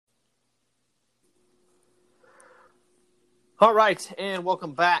All right, and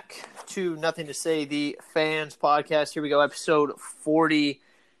welcome back to Nothing to Say, the Fans Podcast. Here we go, episode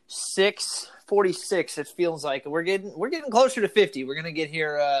 46. 46. It feels like we're getting closer to 50. We're gonna get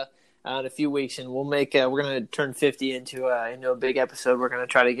here in a few weeks, and we're gonna turn 50 into a big episode. We're gonna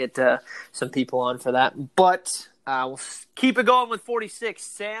try to get some people on for that, but we'll keep it going with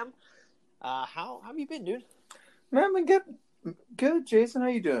 46. Sam, how have you been, dude? Man, I've been good. Jason, how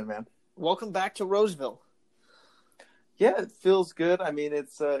you doing, man? Welcome back to Roseville. Yeah, it feels good. I mean,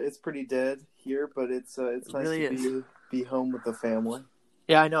 it's pretty dead here, but it's nice really to be home with the family.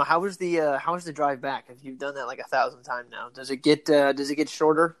 Yeah, I know. How was the drive back? If you've done that like 1,000 times now, does it get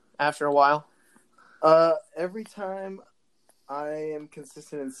shorter after a while? Every time I am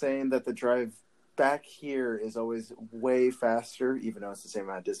consistent in saying that the drive back here is always way faster, even though it's the same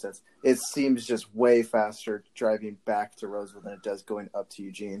amount of distance. It seems just way faster driving back to Roseville than it does going up to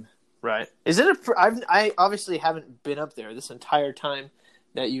Eugene. Right. Is it I obviously haven't been up there this entire time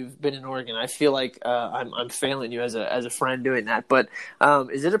that you've been in Oregon. I feel like I'm failing you as a friend doing that. But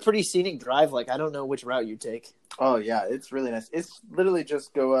is it a pretty scenic drive? Like, I don't know which route you take. Oh yeah, it's really nice. It's literally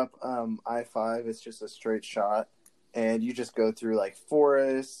just go up I-5. It's just a straight shot, and you just go through like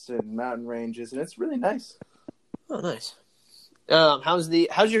forests and mountain ranges, and it's really nice. Oh, nice. How's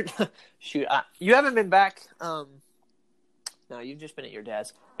your shoot? You haven't been back. No, you've just been at your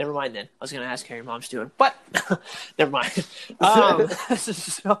dad's. Never mind then. I was going to ask how your mom's doing, but never mind. Yeah,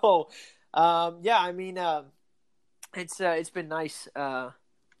 I mean, it's been nice down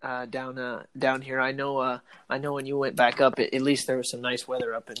here. I know when you went back up, at least there was some nice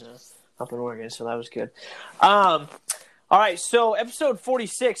weather up in Oregon, so that was good. All right, so episode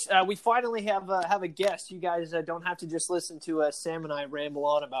 46, we finally have a guest. You guys don't have to just listen to Sam and I ramble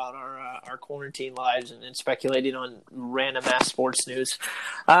on about our quarantine lives and speculating on random ass sports news.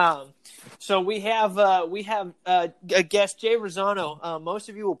 So we have a guest, Jay Rosano. Most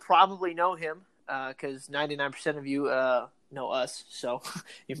of you will probably know him because 99% of you know us, so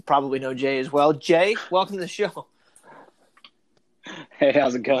you probably know Jay as well. Jay, welcome to the show. Hey,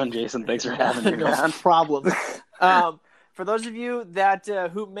 how's it going, Jason? Thanks for having me, man. No problem. For those of you that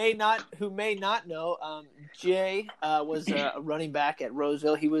who may not know, Jay was a running back at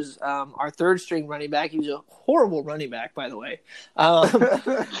Roseville. He was our third string running back. He was a horrible running back, by the way,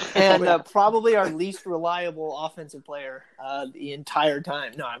 and probably our least reliable offensive player the entire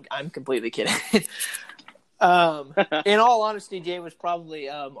time. No, I'm completely kidding. In all honesty, Jay was probably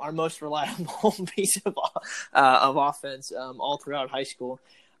our most reliable piece of offense all throughout high school.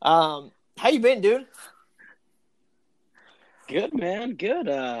 How you been, dude? Good, man. Good.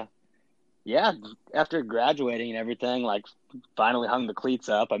 Yeah, after graduating and everything, like, finally hung the cleats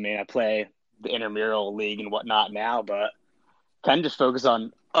up. I mean, I play the intramural league and whatnot now, but kind of just focus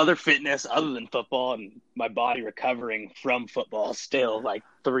on other fitness other than football and my body recovering from football still, like,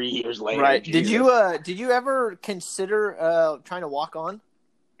 3 years later. Right. Jesus. Did you ever consider trying to walk on?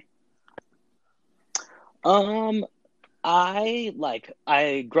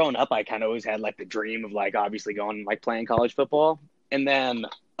 Growing up, I kind of always had like the dream of like obviously going and like playing college football. And then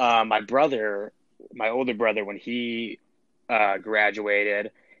my older brother, when he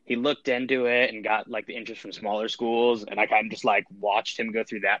graduated, he looked into it and got like the interest from smaller schools. And I kind of just like watched him go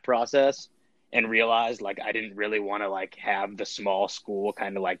through that process and realized like I didn't really want to like have the small school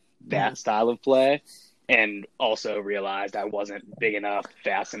kind of like that style of play. And also realized I wasn't big enough,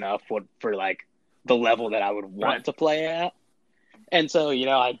 fast enough for like the level that I would want to play at. And so,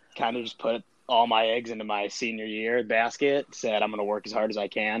 I kind of just put all my eggs into my senior year basket, said I'm going to work as hard as I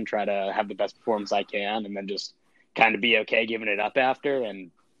can, try to have the best performance I can, and then just kind of be okay giving it up after, and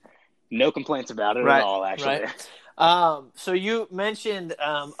no complaints about it at all, actually. Right. So you mentioned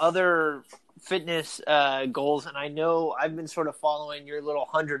other fitness goals, and I know I've been sort of following your little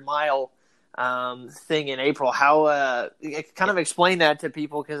 100-mile thing in April. How kind of explain that to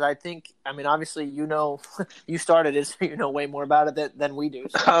people, because I mean obviously you started it, so you know way more about it than we do.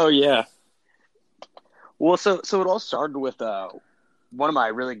 So. Oh yeah. Well, so it all started with one of my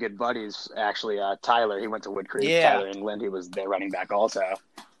really good buddies, actually, Tyler. He went to Wood Creek. Yeah. Tyler England. He was their running back also.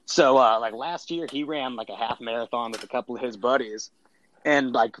 So like last year, he ran like a half marathon with a couple of his buddies.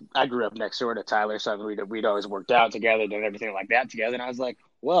 And like I grew up next door to Tyler, so we'd always worked out together, done everything like that together. And I was like,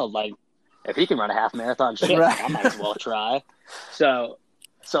 well, like, if he can run a half marathon, shit, I might as well try. So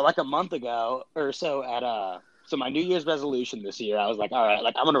like a month ago or so so my New Year's resolution this year, I was like, all right,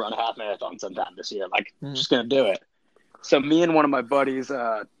 like I'm going to run a half marathon sometime this year. Like, I'm just going to do it. So me and one of my buddies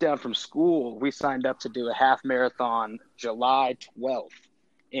down from school, we signed up to do a half marathon July 12th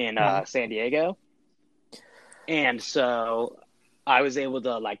in San Diego. And so I was able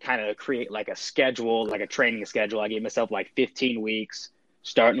to like kind of create like a schedule, like a training schedule. I gave myself like 15 weeks,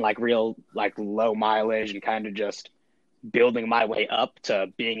 starting like real like low mileage and kind of just building my way up to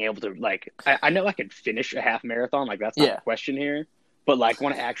being able to like I know I could finish a half marathon, like that's not Yeah. the question here. But like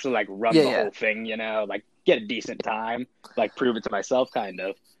want to actually like run the whole thing, you know, like get a decent time, like prove it to myself kind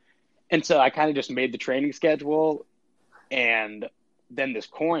of. And so I kind of just made the training schedule, and then this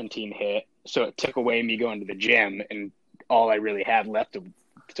quarantine hit, so it took away me going to the gym, and all I really had left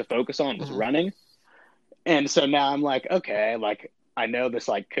to focus on was running. And so now I'm like, okay, like I know this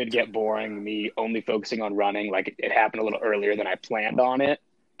like could get boring, me only focusing on running. Like it happened a little earlier than I planned on it,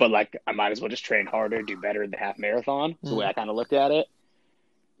 but like I might as well just train harder, do better in the half marathon. That's the way I kind of looked at it.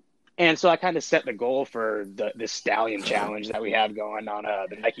 And so I kind of set the goal for this Stallion Challenge that we have going on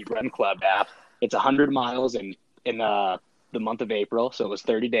the Nike Run Club app. It's 100 miles in the month of April, so it was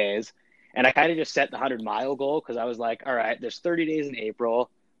 30 days. And I kind of just set the 100-mile goal because I was like, all right, there's 30 days in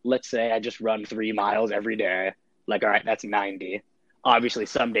April. Let's say I just run 3 miles every day. Like, all right, that's 90. Obviously,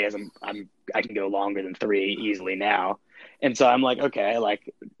 some days I can go longer than 3 easily now. And so I'm like, okay,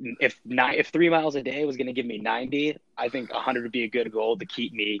 like if 3 miles a day was going to give me 90, I think 100 would be a good goal to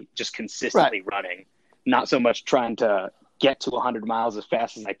keep me just consistently running. Not so much trying to get to 100 miles as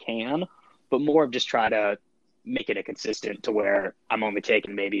fast as I can, but more of just try to make it a consistent to where I'm only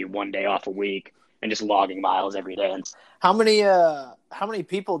taking maybe 1 day off a week and just logging miles every day. And How many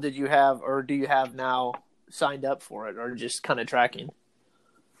people did you have or do you have now signed up for it, or just kind of tracking?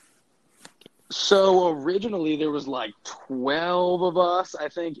 so originally there was like 12 of us, I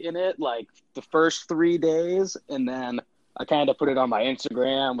think, in it, like the first 3 days. And then I kind of put it on my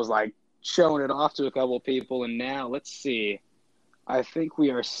Instagram, was like showing it off to a couple of people. And now let's see, I think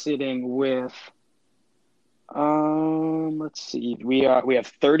we are sitting with, let's see, we have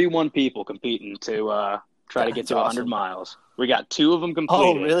 31 people competing to try to get to 100 miles. We got 2 of them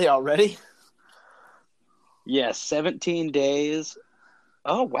completed. Oh, really? Already? Yeah, 17 days.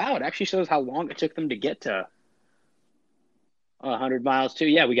 Oh, wow. It actually shows how long it took them to get to 100 miles, too.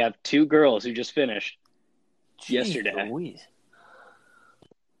 Yeah, we got 2 girls who just finished yesterday. Louise.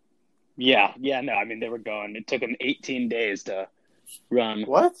 Yeah, no, I mean, they were going. It took them 18 days to run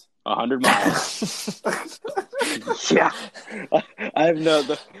What? 100 miles. Yeah. I have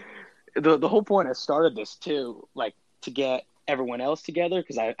the whole point I started this, too, like, to get everyone else together,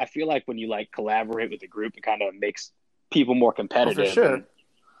 because I feel like when you, like, collaborate with a group, it kind of makes people more competitive. For sure. And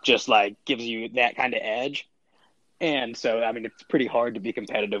just, like, gives you that kind of edge. And so, I mean, it's pretty hard to be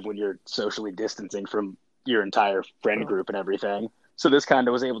competitive when you're socially distancing from your entire friend group and everything. So this kind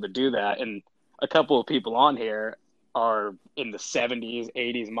of was able to do that. And a couple of people on here are in the 70s,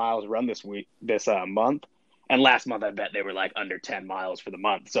 80s miles run this month. And last month, I bet they were like under 10 miles for the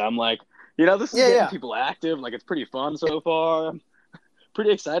month. So I'm like, you know, this is getting people active. Like, it's pretty fun so far. I'm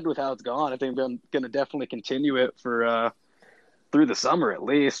pretty excited with how it's gone. I think I'm going to definitely continue it for through the summer at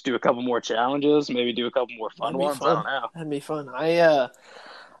least. Do a couple more challenges, maybe do a couple more fun ones. I don't know. That'd be fun. I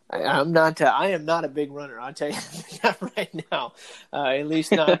am not a big runner. I'll tell you that right now. At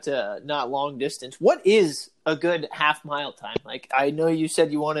least not long distance. What is a good half mile time? Like, I know you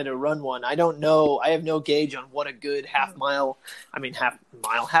said you wanted to run one. I don't know. I have no gauge on what a good half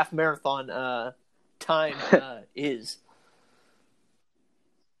marathon time is.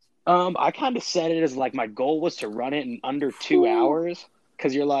 I kind of set it as like my goal was to run it in under 2 hours,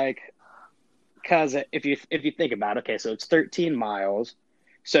 because if you think about it, okay, so it's 13 miles.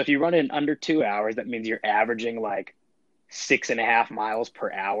 So if you run it in under 2 hours, that means you're averaging like 6.5 miles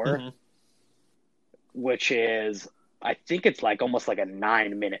per hour, which is, I think it's like almost like a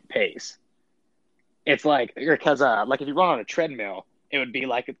 9-minute pace. It's like, because like if you run on a treadmill, it would be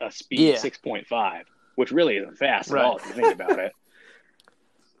like a speed 6.5, which really isn't fast at all if you think about it.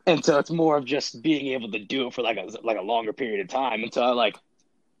 And so it's more of just being able to do it for like a longer period of time. And so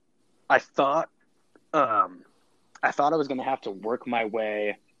I thought I was going to have to work my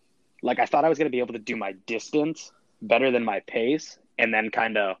way. Like, I thought I was going to be able to do my distance better than my pace and then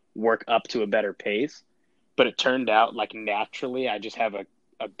kind of work up to a better pace. But it turned out like naturally I just have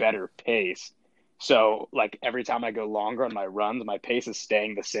a better pace. So like every time I go longer on my runs, my pace is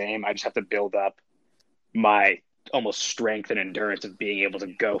staying the same. I just have to build up my almost strength and endurance of being able to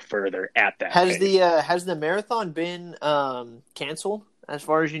go further at that pace. Has the marathon been canceled as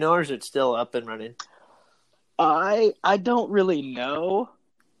far as you know, or is it still up and running? I don't really know.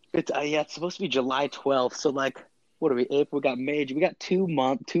 It's it's supposed to be July 12th. So like, what are we? April, we got May. We got 2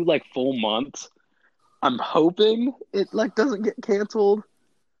 like full months. I'm hoping it like doesn't get canceled.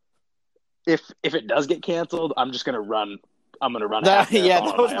 If it does get canceled, I'm just gonna run. I'm gonna run. That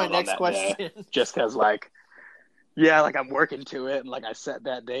was my next question. Just because like Yeah, like I'm working to it, and like I set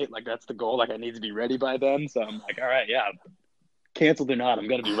that date, like that's the goal. Like I need to be ready by then. So I'm like, all right, yeah, canceled or not, I'm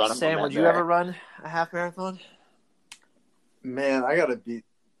gonna be running on Sam, that would you day. ever run a half marathon? Man,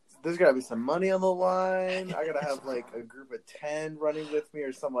 there's gotta be some money on the line. I gotta have like a group of 10 running with me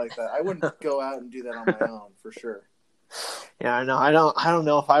or something like that. I wouldn't go out and do that on my own for sure. Yeah, I know. I don't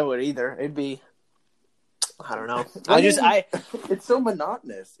know if I would either. It'd be. I don't know. Running, it's so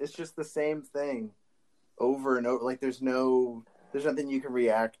monotonous. It's just the same thing over and over. Like there's nothing you can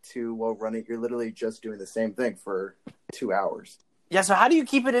react to while running. You're literally just doing the same thing for 2 hours. Yeah. So how do you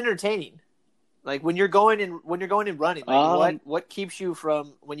keep it entertaining? Like when you're going and running, like what keeps you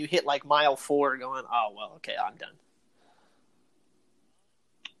from when you hit like mile 4 going, oh well, okay, I'm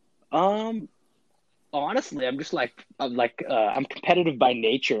done. Honestly, I'm competitive by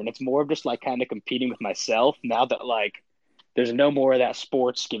nature, and it's more of just like kind of competing with myself now that like there's no more of that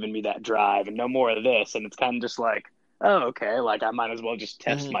sports giving me that drive and no more of this, and it's kind of just like, oh, okay, like I might as well just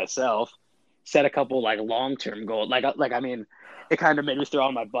test myself, set a couple like long-term goals. Like I mean, it kind of made me throw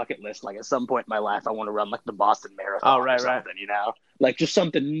on my bucket list. Like at some point in my life, I want to run like the Boston Marathon or something, you know, like just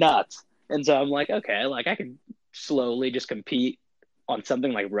something nuts. And so I'm like, okay, like I could slowly just compete on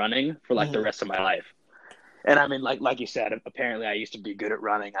something like running for like the rest of my life. And I mean, like you said, apparently I used to be good at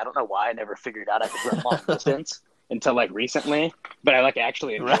running. I don't know why I never figured out I could run long distance until like recently, but I like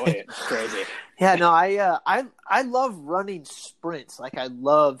actually enjoy it. It's crazy. Yeah, no, I love running sprints. Like I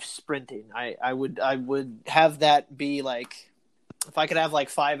love sprinting. I would have that be like, if I could have like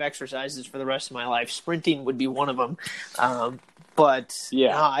 5 exercises for the rest of my life, sprinting would be one of them. But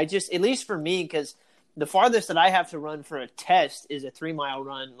yeah, no, I just, at least for me, because the farthest that I have to run for a test is a 3-mile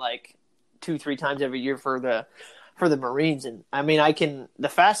run, like 2-3 times every year for the Marines. And I mean, the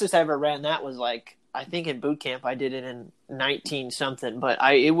fastest I ever ran that was like, I think in boot camp I did it in 19 something, but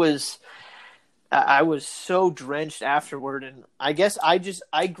I was so drenched afterward, and I guess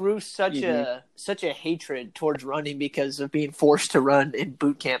I grew such a hatred towards running because of being forced to run in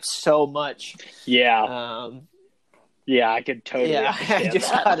boot camp so much. Yeah. Yeah, I could totally understand I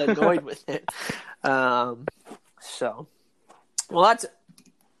just that. got annoyed with it. So, well, that's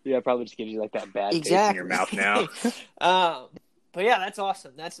yeah, it probably just gives you like that bad taste in your mouth now. But yeah, that's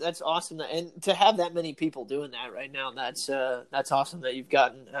awesome. That's awesome, and to have that many people doing that right now, that's awesome that you've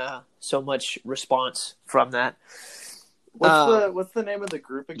gotten so much response from that. What's the name of the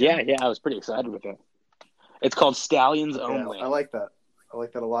group again? Yeah, I was pretty excited with it. It's called Stallions Only. I like that. I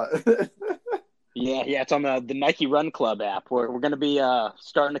like that a lot. Yeah, it's on the Nike Run Club app. We're going to be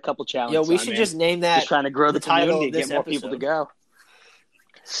starting a couple challenges. Yo, we should just name that. Just trying to grow the community and get more episode. people to go.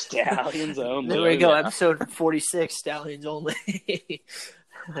 Stallions Only. There we go. Episode 46, Stallions Only.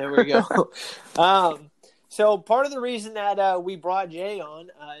 There we go. So part of the reason that we brought Jay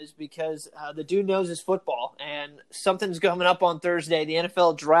on is because the dude knows his football, and something's coming up on Thursday, the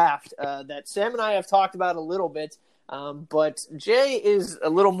NFL draft, that Sam and I have talked about a little bit. But Jay is a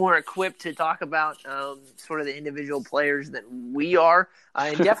little more equipped to talk about sort of the individual players than we are,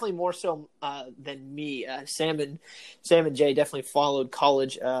 and definitely more so than me. Sam and Jay definitely followed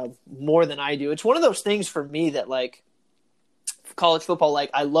college more than I do. It's one of those things for me that, like, college football, like,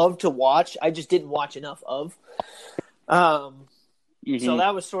 I love to watch. I just didn't watch enough of. So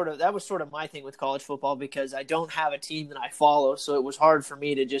that was sort of my thing with college football, because I don't have a team that I follow, so it was hard for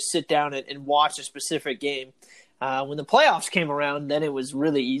me to just sit down and watch a specific game. When the playoffs came around, then it was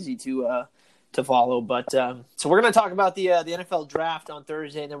really easy to follow. But so we're going to talk about the NFL draft on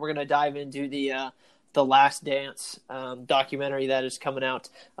Thursday, and then we're going to dive into the Last Dance documentary that is coming out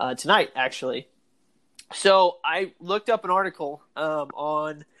tonight, actually. So I looked up an article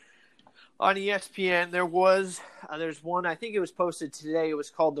on ESPN. There's one, I think it was posted today. It was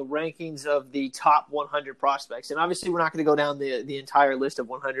called The Rankings of the Top 100 Prospects. And obviously we're not going to go down the entire list of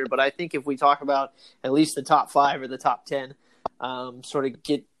 100, but I think if we talk about at least the top 5 or the top 10, sort of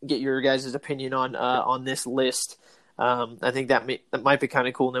get your guys' opinion on this list. I think that might be kind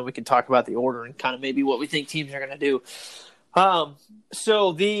of cool. And then we can talk about the order and kind of maybe what we think teams are going to do.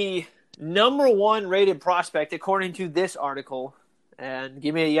 So the number 1 rated prospect, according to this article, and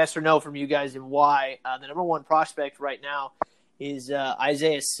give me a yes or no from you guys and why. The number 1 prospect right now is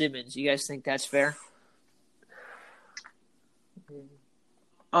Isaiah Simmons. You guys think that's fair?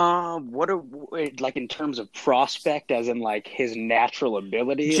 Like in terms of prospect, as in like his natural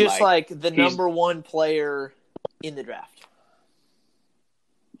ability? Just like the number 1 player in the draft.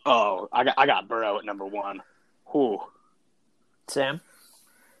 Oh, I got Burrow at number 1. Whew. Sam?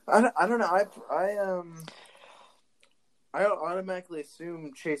 I don't know. I automatically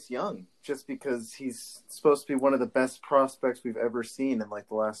assume Chase Young, just because he's supposed to be one of the best prospects we've ever seen in like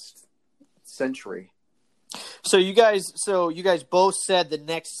the last century. So you guys both said the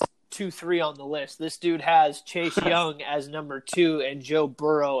next 2-3 on the list. This dude has Chase Young as number 2 and Joe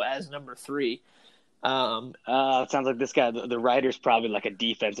Burrow as number 3. It sounds like this guy, the writer's probably like a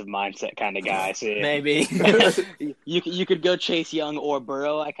defensive mindset kind of guy. So Maybe. you could go Chase Young or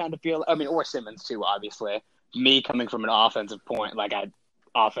Burrow. I kind of feel, or Simmons too, obviously. Me coming from an offensive point,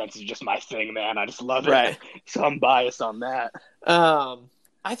 offense is just my thing, man. I just love it. Right. So I'm biased on that.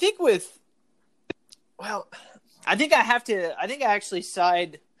 I think I actually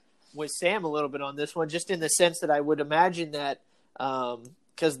side with Sam a little bit on this one, just in the sense that I would imagine that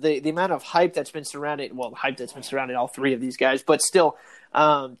because the amount of hype that's been surrounded all three of these guys, but still,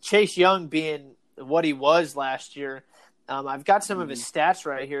 Chase Young being what he was last year, I've got some of his stats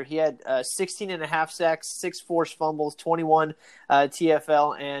right here. He had 16.5 sacks, 6 forced fumbles, 21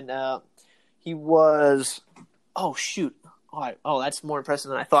 TFL, and he was that's more impressive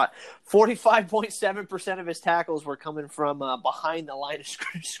than I thought. 45.7% of his tackles were coming from behind the line of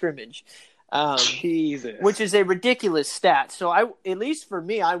scrimmage. Jesus. Which is a ridiculous stat. So at least for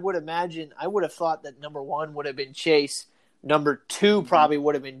me, I would have thought that number 1 would have been Chase, number 2 probably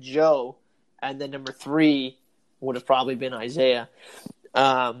would have been Joe, and then number 3 would have probably been Isaiah.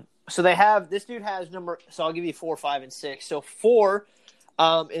 So this dude has so I'll give you 4, 5, and 6. So 4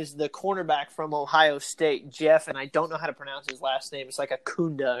 is the cornerback from Ohio State, Jeff, and I don't know how to pronounce his last name. It's like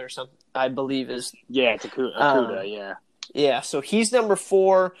Akunda or something, I believe is. Yeah, it's Akunda, yeah. Yeah, so he's number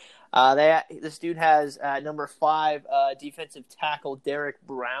 4. This dude has number 5 defensive tackle Derek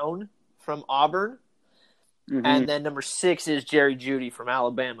Brown from Auburn, and then number 6 is Jerry Jeudy from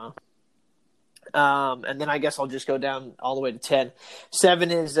Alabama. And then I guess I'll just go down all the way to 10.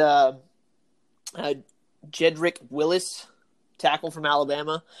 7 is Jedrick Willis, tackle from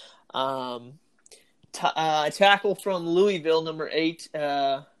Alabama. Tackle from Louisville, number 8.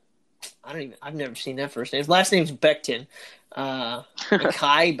 I've never seen that first name. His last name's Becton. Kai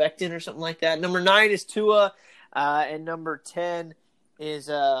Becton or something like that. Number 9 is Tua, and number 10 is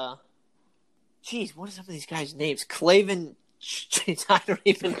what are some of these guys' names? Clavin. I don't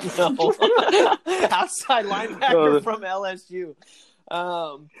even know. Outside linebacker from LSU.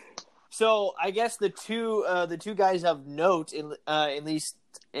 So I guess the two guys of note, at least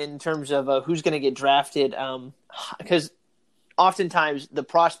in terms of who's going to get drafted, because oftentimes the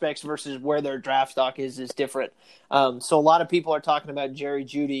prospects versus where their draft stock is different. So a lot of people are talking about Jerry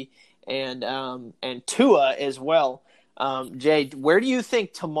Jeudy and Tua as well. Jay, where do you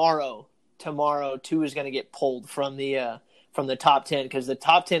think tomorrow Tua is going to get pulled from the top 10? Because the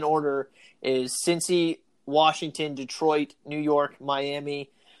top 10 order is Cincy, Washington, Detroit, New York, Miami,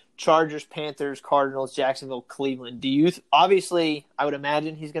 Chargers, Panthers, Cardinals, Jacksonville, Cleveland. Obviously, I would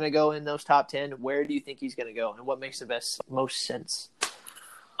imagine he's going to go in those top 10. Where do you think he's going to go, and what makes the most sense?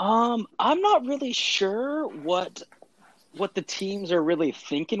 I'm not really sure what the teams are really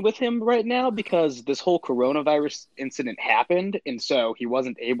thinking with him right now, because this whole coronavirus incident happened, and so he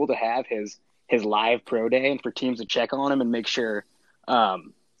wasn't able to have his live pro day, and for teams to check on him and make sure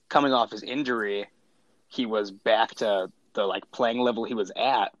coming off his injury, he was back to the playing level he was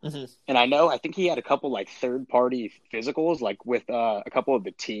at. Mm-hmm. And I think he had a couple third party physicals with a couple of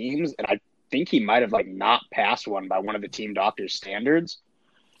the teams, and I think he might have not passed one by one of the team doctors' standards.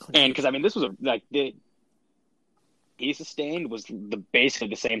 And because this was he sustained was basically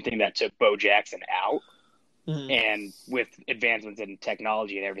the same thing that took Bo Jackson out. Mm-hmm. And with advancements in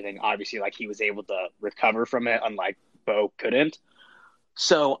technology and everything, obviously he was able to recover from it, unlike Bo couldn't.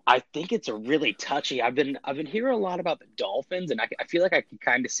 So I think it's a really touchy. I've been hearing a lot about the Dolphins, and I feel like I can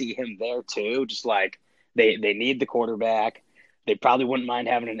kind of see him there too. Just they need the quarterback. They probably wouldn't mind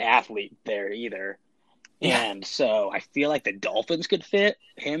having an athlete there either. Yeah. And so I feel like the Dolphins could fit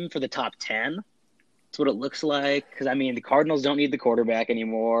him for the top 10. That's what it looks like. Because the Cardinals don't need the quarterback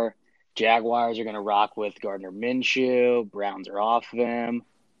anymore. Jaguars are going to rock with Gardner Minshew. Browns are off of him.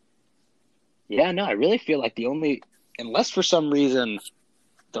 Yeah, no, I really feel like unless for some reason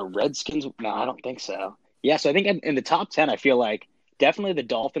the Redskins, no, I don't think so. Yeah, so I think in the top 10, I feel like definitely the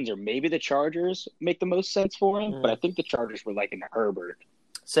Dolphins or maybe the Chargers make the most sense for him, but I think the Chargers were in Herbert.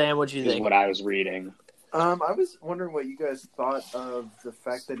 Sam, what do you think? Is what I was reading. I was wondering what you guys thought of the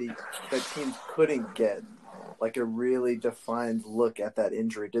fact that teams couldn't get a really defined look at that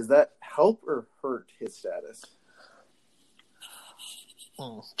injury. Does that help or hurt his status?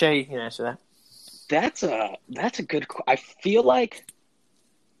 Jay, you can answer that. That's a good. I feel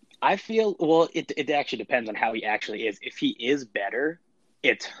it actually depends on how he actually is. If he is better,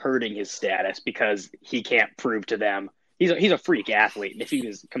 it's hurting his status because he can't prove to them he's a freak athlete. And if he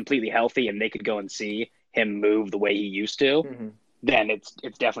was completely healthy and they could go and see him move the way he used to, then it's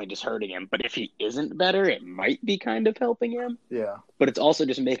definitely just hurting him. But if he isn't better, it might be kind of helping him. Yeah. But it's also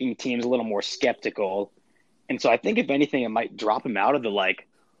just making teams a little more skeptical. And so I think if anything, it might drop him out of the like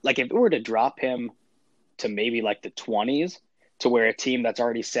if it were to drop him to maybe like the 20s, to where a team that's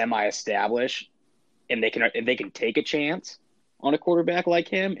already semi-established and they can take a chance on a quarterback like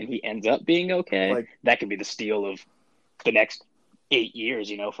him and he ends up being okay, Like, that could be the steal of the next 8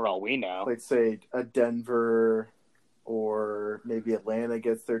 years, for all we know. like say a Denver or maybe Atlanta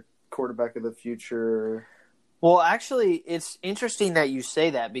gets their quarterback of the future. Well, actually, it's interesting that you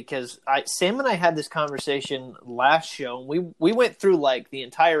say that because Sam and I had this conversation last show. We went through like the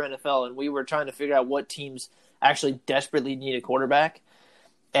entire NFL and we were trying to figure out what teams actually desperately need a quarterback.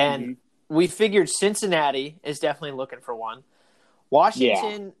 And we figured Cincinnati is definitely looking for one.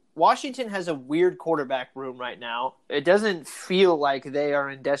 Washington has a weird quarterback room right now. It doesn't feel like they are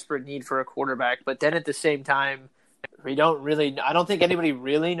in desperate need for a quarterback, but then at the same time, I don't think anybody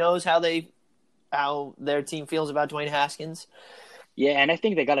really knows how their team feels about Dwayne Haskins. Yeah, and I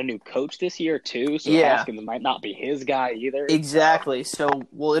think they got a new coach this year too, so Haskins might not be his guy either. Exactly. So,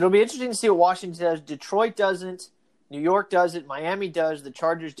 it'll be interesting to see what Washington does. Detroit doesn't. New York does it. Miami does. The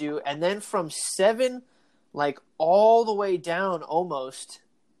Chargers do. And then from 7, like all the way down almost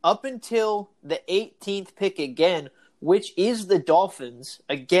up until the 18th pick again, which is the Dolphins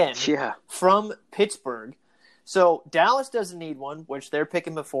again from Pittsburgh. So Dallas doesn't need one, which they're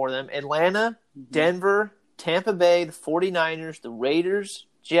picking before them. Atlanta, Denver, Tampa Bay, the 49ers, the Raiders,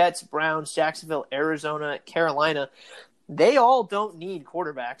 Jets, Browns, Jacksonville, Arizona, Carolina. They all don't need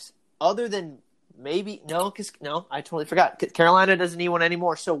quarterbacks other than maybe – I totally forgot. Carolina doesn't need one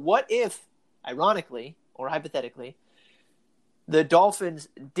anymore. So what if, ironically or hypothetically, the Dolphins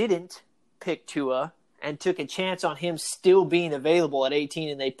didn't pick Tua and took a chance on him still being available at 18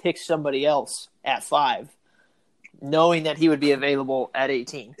 and they picked somebody else at 5? Knowing that he would be available at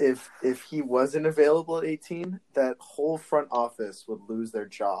 18. If he wasn't available at 18, that whole front office would lose their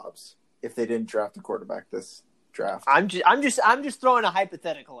jobs if they didn't draft a quarterback this draft. I'm just throwing a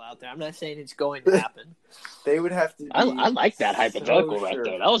hypothetical out there. I'm not saying it's going to happen. They would have to. I like that hypothetical right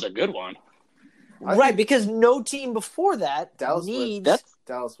there. That was a good one. Right, because no team before that Dallas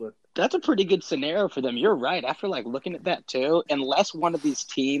would. That's a pretty good scenario for them. You're right. After looking at that too, unless one of these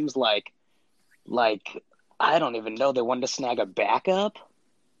teams like I don't even know, they wanted to snag a backup,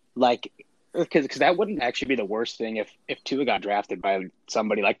 because that wouldn't actually be the worst thing if Tua got drafted by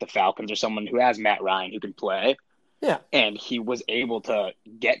somebody like the Falcons or someone who has Matt Ryan who can play. Yeah, and he was able to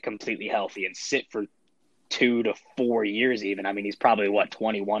get completely healthy and sit for 2 to 4 years even. I mean, he's probably,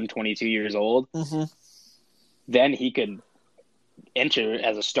 21, 22 years old? Mm-hmm. Then he could enter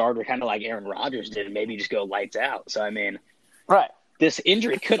as a starter kind of like Aaron Rodgers did and maybe just go lights out. So, I mean, right. This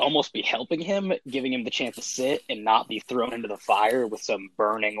injury could almost be helping him, giving him the chance to sit and not be thrown into the fire with some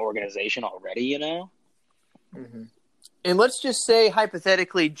burning organization already, Mm-hmm. And let's just say,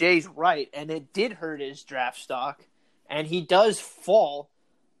 hypothetically, Jay's right, and it did hurt his draft stock, and he does fall,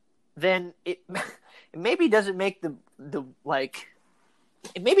 then it maybe doesn't make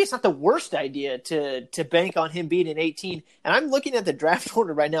maybe it's not the worst idea to bank on him being an 18. And I'm looking at the draft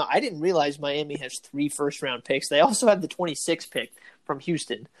order right now. I didn't realize Miami has 3 first-round picks. They also have the 26th pick from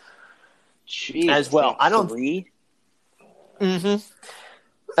Houston. Jeez, as well. I don't. 3? Mm-hmm.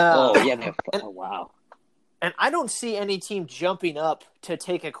 Wow. And I don't see any team jumping up to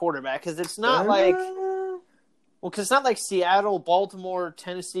take a quarterback because it's not because it's not like Seattle, Baltimore,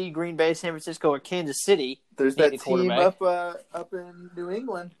 Tennessee, Green Bay, San Francisco, or Kansas City. There's that team up in New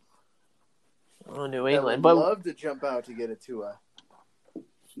England. Oh, New England, but love to jump out to get a Tua.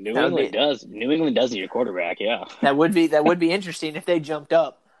 New England does need a quarterback. Yeah, that would be interesting if they jumped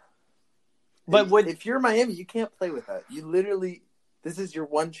up. But if you're Miami, you can't play with that. You literally, this is your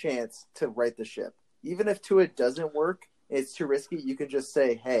one chance to right the ship. Even if Tua doesn't work, it's too risky. You can just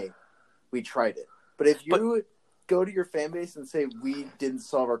say, "Hey, we tried it." But if you go to your fan base and say, "We didn't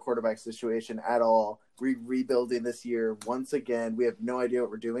solve our quarterback situation at all. We're rebuilding this year once again. We have no idea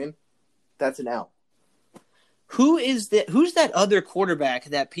what we're doing," that's an out. Who's that other quarterback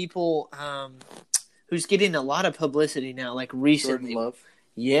that people who's getting a lot of publicity now, like recently? Jordan Love.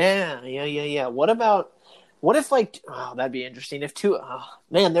 Yeah. What if that'd be interesting if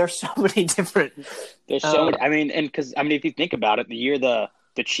there's so many different. There's so many. I mean, if you think about it, the year the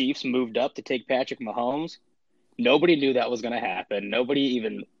Chiefs moved up to take Patrick Mahomes, nobody knew that was going to happen. Nobody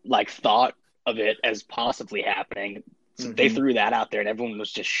even thought of it as possibly happening. So they threw that out there, and everyone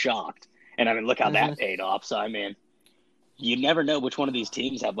was just shocked. And I mean, look how that paid off. So I mean, you never know which one of these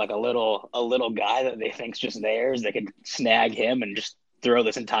teams have a little guy that they think's just theirs. They could snag him and just throw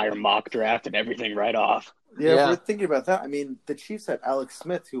this entire mock draft and everything right off. Yeah, Yeah. if we're thinking about that, I mean, the Chiefs had Alex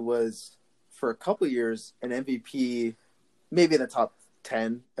Smith, who was, for a couple years, an MVP, maybe in the top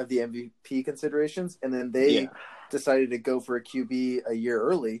 10 of the MVP considerations, and then they decided to go for a QB a year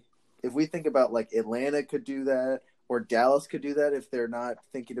early. If we think about, like, Atlanta could do that, or Dallas could do that if they're not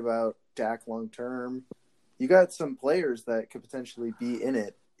thinking about Dak long term, you got some players that could potentially be in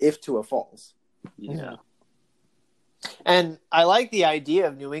it if Tua falls. Yeah. And I like the idea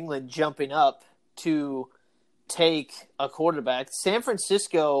of New England jumping up to take a quarterback. San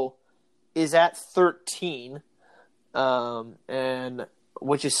Francisco is at 13, and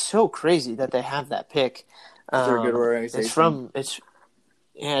which is so crazy that they have that pick. They're a good organization.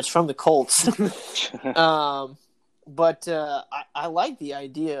 It's from the Colts. But I like the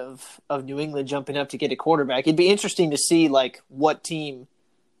idea of New England jumping up to get a quarterback. It'd be interesting to see like what team,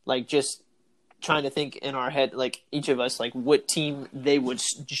 like just trying to think in our head, like each of us, like what team they would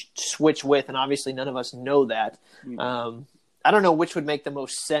switch with, and obviously none of us know that. I don't know which would make the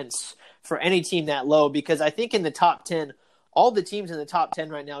most sense for any team that low, because I think in the top 10, all the teams in the top 10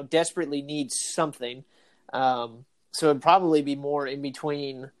 right now desperately need something. So it'd probably be more in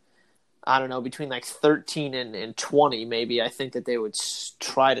between, I don't know, between like 13 and 20 maybe. I think that they would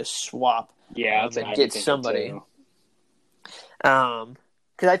try to swap and get somebody. Because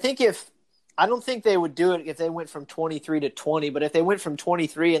I think I don't think they would do it if they went from 23 to 20, but if they went from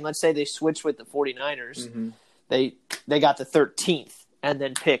 23 and let's say they switched with the 49ers, they got the 13th and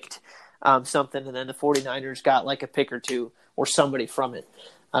then picked something, and then the 49ers got like a pick or two or somebody from it.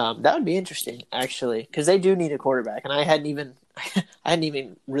 That would be interesting, actually, because they do need a quarterback, and I hadn't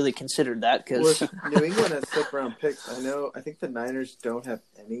even really considered that. Because New England has second-round picks. I think the Niners don't have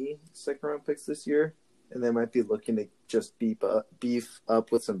any second-round picks this year, and they might be looking to just beef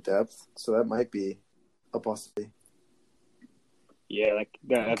up with some depth. So that might be a possibility. Yeah,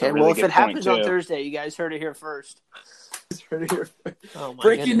 that's okay. a really Well, if good it happens point, on too. Thursday, you guys heard it here first. Oh my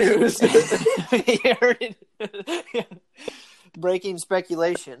Breaking goodness. news. You heard it. Breaking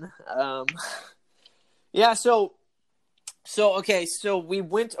speculation. Yeah. So okay. So we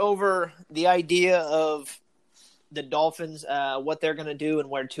went over the idea of the Dolphins, what they're going to do, and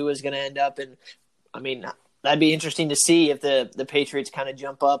where Tua is going to end up, and I mean that'd be interesting to see if the Patriots kind of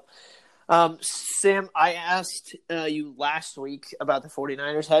jump up. Sam, I asked you last week about the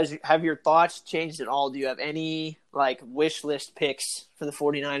 49ers. Have your thoughts changed at all? Do you have any like wish list picks for the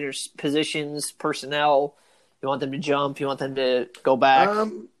 49ers, positions, personnel? You want them to jump? You want them to go back?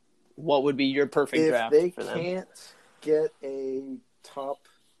 What would be your perfect draft for them? If they can't get a top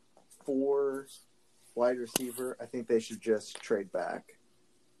 4 wide receiver, I think they should just trade back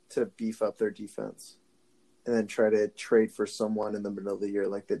to beef up their defense. And then try to trade for someone in the middle of the year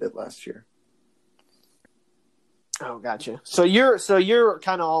like they did last year. Oh, gotcha. So you're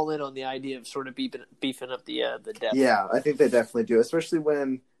kind of all in on the idea of sort of beefing up the depth. Yeah, I think they definitely do, especially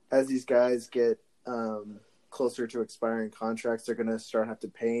when as these guys get closer to expiring contracts, they're going to start have to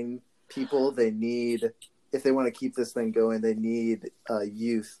paying people. They need, if they want to keep this thing going, they need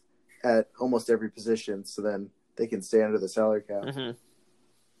youth at almost every position, so then they can stay under the salary cap. Mm-hmm.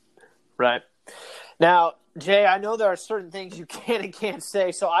 Right. Now, Jay, I know there are certain things you can and can't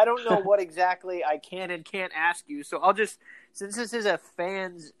say, so I don't know what exactly I can and can't ask you. So I'll just, since this is a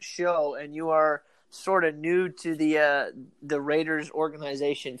fans show and you are sort of new to the Raiders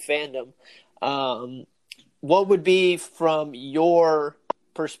organization fandom, what would be, from your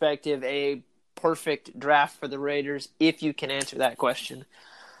perspective, a perfect draft for the Raiders, if you can answer that question?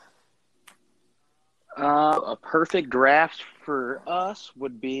 A perfect draft for us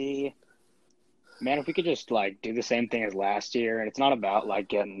would be, man, if we could just like do the same thing as last year, and it's not about like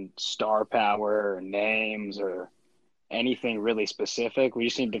getting star power or names or anything really specific. We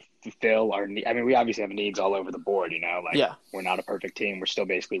just need to fulfill our need. I mean, we obviously have needs all over the board, We're not a perfect team. We're still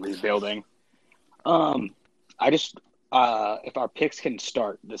basically rebuilding. I just if our picks can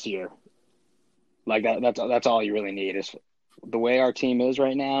start this year, like that's all you really need. Is the way our team is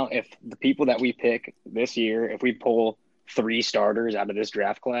right now. If the people that we pick this year, if we pull 3 starters out of this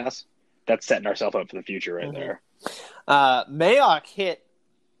draft class, that's setting ourselves up for the future right there. Mayock hit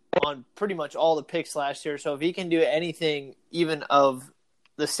on pretty much all the picks last year, so if he can do anything even of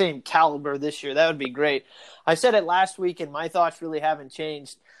the same caliber this year, that would be great. I said it last week, and my thoughts really haven't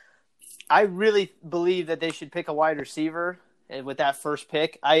changed. I really believe that they should pick a wide receiver with that first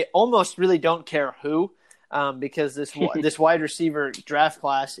pick. I almost really don't care who, because this wide receiver draft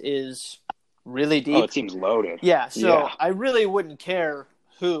class is really deep. Oh, it seems loaded. Yeah, so I really wouldn't care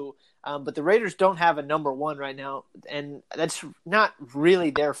who. But the Raiders don't have a number 1 right now, and that's not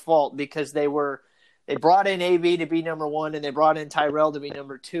really their fault, because they they brought in AB to be number 1, and they brought in Tyrell to be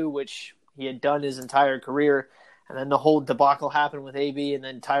number 2, which he had done his entire career. And then the whole debacle happened with AB, and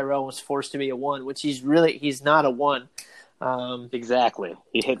then Tyrell was forced to be a 1, which he's not a 1. Exactly.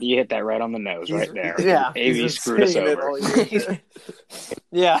 You hit that right on the nose right there. Yeah. AB screwed us over.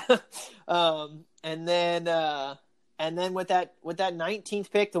 Yeah. And then with that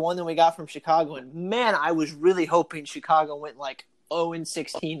 19th pick, the one that we got from Chicago, and man, I was really hoping Chicago went like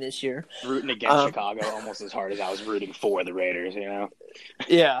 0-16 this year. Rooting against Chicago almost as hard as I was rooting for the Raiders, you know?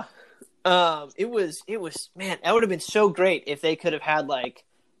 Yeah. It was man, that would have been so great if they could have had like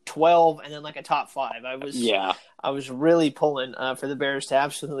 12 and then like a top 5. I was really pulling for the Bears to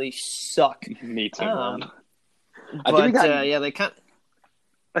absolutely suck. Me too, man. But I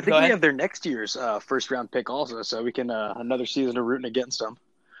think we have their next year's first round pick also, so we can another season of rooting against them.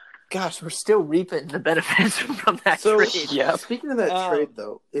 Gosh, we're still reaping the benefits from that trade. Yeah. Speaking of that trade,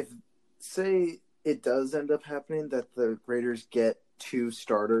 though, if say it does end up happening that the Raiders get 2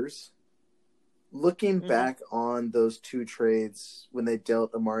 starters. Looking back on those 2 trades when they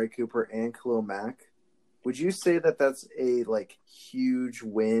dealt Amari Cooper and Khalil Mack, would you say that that's a like huge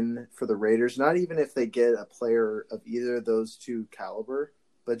win for the Raiders? Not even if they get a player of either of those 2 caliber,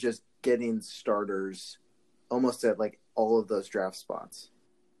 but just getting starters almost at like all of those draft spots.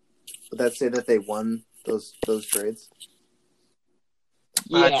 Would that say that they won those trades?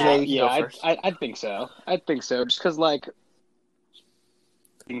 Yeah, I think so. I think so. Just because like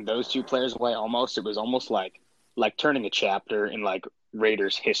those 2 players away, it was almost like turning a chapter in like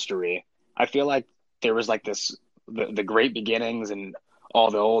Raiders history. I feel like there was like this the great beginnings and all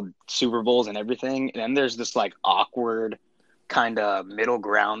the old Super Bowls and everything, and then there's this like awkward kind of middle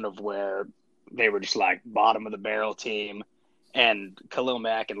ground of where they were just like bottom of the barrel team, and Khalil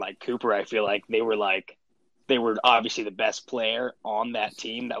Mack and like Cooper, I feel like they were obviously the best player on that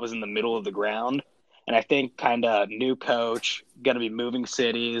team that was in the middle of the ground. And I think kind of new coach, going to be moving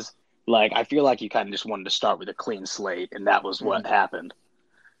cities. Like, I feel like you kind of just wanted to start with a clean slate, and that was what happened.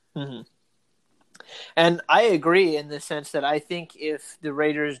 Mm-hmm. And I agree in the sense that I think if the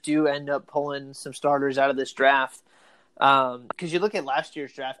Raiders do end up pulling some starters out of this draft, because you look at last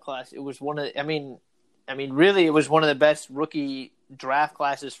year's draft class, it was really it was one of the best rookie draft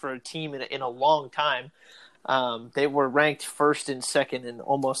classes for a team in a long time. They were ranked first and second in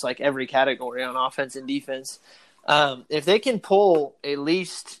almost like every category on offense and defense. If they can pull at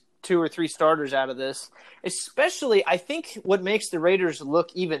least 2 or 3 starters out of this, especially I think what makes the Raiders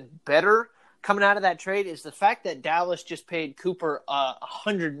look even better coming out of that trade is the fact that Dallas just paid Cooper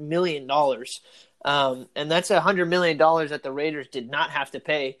 $100 million. And that's $100 million that the Raiders did not have to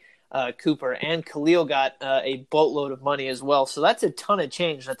pay Cooper, and Khalil got a boatload of money as well. So that's a ton of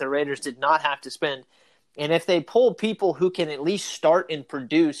change that the Raiders did not have to spend. And if they pull people who can at least start and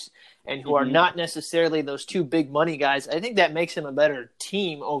produce and who are not necessarily those 2 big money guys, I think that makes them a better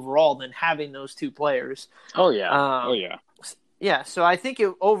team overall than having those 2 players. Oh, yeah. Yeah, so I think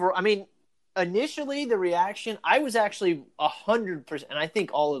initially the reaction, I was actually 100%, and I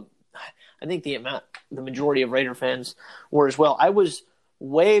think the majority of Raider fans were as well. I was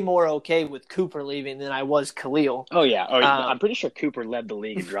way more okay with Cooper leaving than I was Khalil. Oh, yeah. I'm pretty sure Cooper led the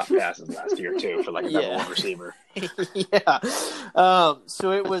league in drop passes last year, too, for like a number 1 receiver. Yeah.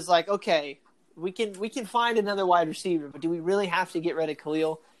 So it was like, okay, we can find another wide receiver, but do we really have to get rid of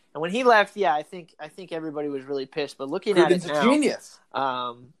Khalil? And when he left, yeah, I think everybody was really pissed. But looking at it now, genius.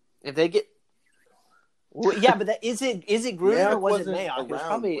 If they get, yeah, but is it Gruden or was it Mayock? It was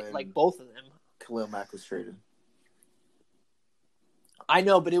probably like both of them. Khalil Mack was traded. I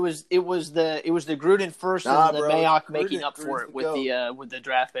know, but it was the Gruden first and the Mayock making up for it with the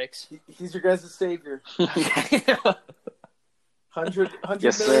draft picks. He's your guys' savior. 100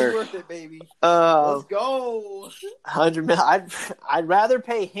 yes, million worth it, baby. Let's go. 100 million. I'd rather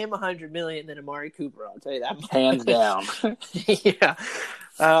pay him $100 million than Amari Cooper. I'll tell you that much. Hands down. Yeah.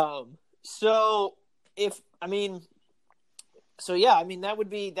 That would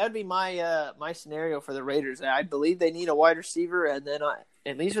be my scenario for the Raiders. I believe they need a wide receiver, and then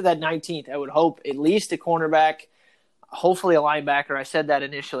at least with that 19th, I would hope at least a cornerback, hopefully a linebacker. I said that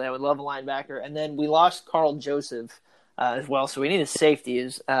initially. I would love a linebacker, and then we lost Carl Joseph as well, so we need a safety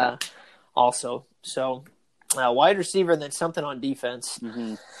also. So wide receiver and then something on defense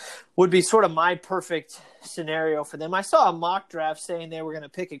would be sort of my perfect scenario for them. I saw a mock draft saying they were going to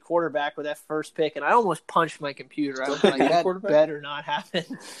pick a quarterback with that first pick, and I almost punched my computer. I was like, that better not happen.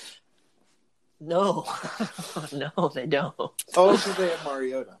 No. No, they don't. Oh, so they have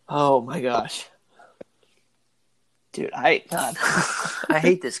Mariota. Oh, my gosh. Dude, I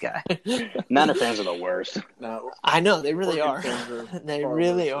hate this guy. Niner fans are the worst. No, I know, they really are. They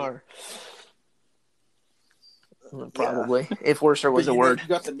really are. Probably, if worser was But a word. You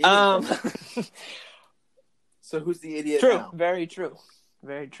got the meaning Um, from it. So who's the idiot true. now? Very true.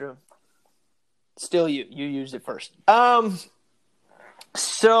 Very true. Still, you used it first.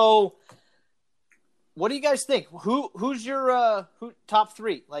 So, what do you guys think? Who's your top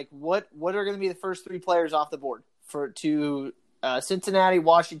three? Like, what are going to be the first three players off the board for Cincinnati,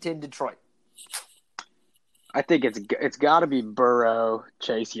 Washington, Detroit? I think it's got to be Burrow,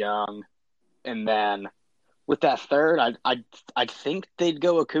 Chase Young, and then with that third, I think they'd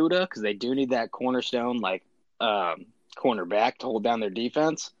go Okuda because they do need that cornerstone cornerback to hold down their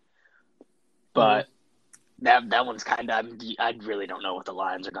defense. But that one's kind of I really don't know what the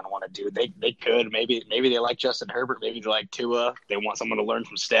Lions are going to want to do. They could maybe they like Justin Herbert, maybe they like Tua. They want someone to learn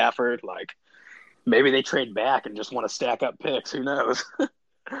from Stafford. Like maybe they trade back and just want to stack up picks. Who knows?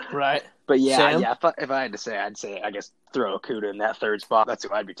 Right. But yeah. If I had to say, I'd say I guess throw Okuda in that third spot. That's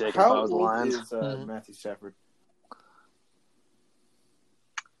who I'd be taking if I was the Lions. How old is Matthew Stafford?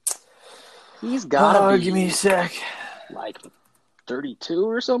 He's got to be. Give me a sec. Like 32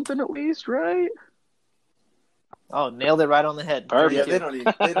 or something at least, right? Oh, nailed it right on the head. Perfect.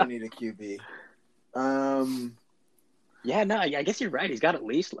 Yeah, they don't need a QB. Yeah, no, I guess you're right. He's got at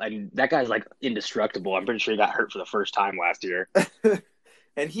least. I mean, that guy's like indestructible. I'm pretty sure he got hurt for the first time last year.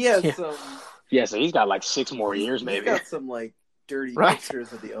 And he has some. Yeah, so he's got like 6 more years, maybe. He's got some like dirty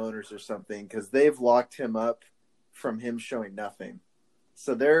pictures of the owners or something because they've locked him up from him showing nothing.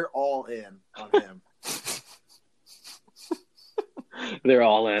 So they're all in on him. They're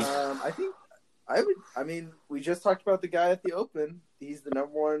all in. I think I mean, we just talked about the guy at the Open. He's the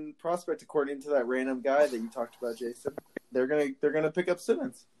number one prospect according to that random guy that you talked about, Jason. They're gonna pick up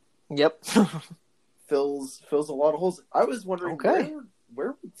Simmons. Yep. Fills a lot of holes. I was wondering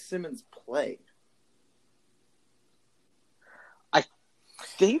where would Simmons play? I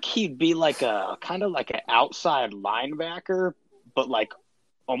think he'd be like a kind of like an outside linebacker, but like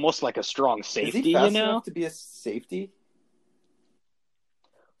almost like a strong safety. Is he fast enough to be a safety?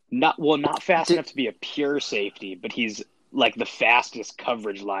 Not fast enough to be a pure safety, but he's like the fastest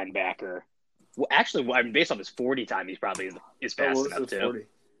coverage linebacker. Well, actually, I mean, based on his 40 time, he's probably is fast enough too. 40?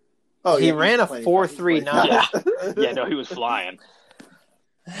 Oh, he ran a 4.39. Yeah, no, he was flying.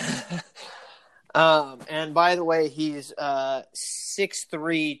 And by the way, he's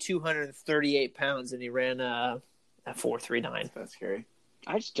 6'3", 238 pounds, and he ran a 4.39. That's scary.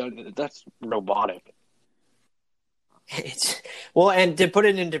 I just don't. That's robotic. And to put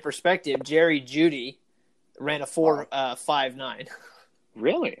it into perspective, Jerry Jeudy ran a 4.59.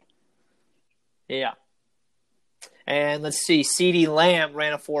 Really? Yeah. And let's see, CeeDee Lamb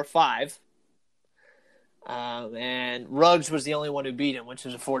ran a 4.5. And Ruggs was the only one who beat him, which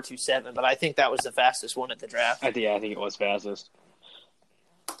was a 4.27. But I think that was the fastest one at the draft. I think it was fastest.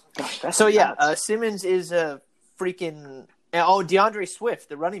 Gosh, so yeah, Simmons is a freaking. Oh, DeAndre Swift,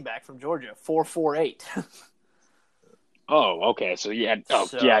 the running back from Georgia, 4.48. Oh, okay. So yeah. Oh,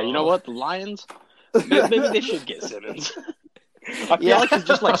 yeah. You know what? The Lions. Maybe they should get Simmons. I feel like he's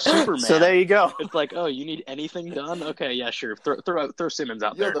just like Superman. So there you go. It's like, oh, you need anything done? Okay, yeah, sure. Throw Simmons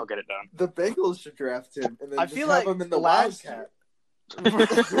out there. He'll get it done. The Bengals should draft him and then I just feel have like him in the Wildcat.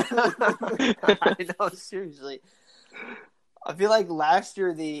 I know, seriously. I feel like last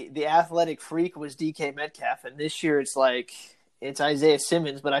year the athletic freak was DK Metcalf, and this year it's Isaiah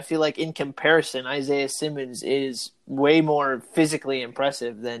Simmons, but I feel like in comparison, Isaiah Simmons is way more physically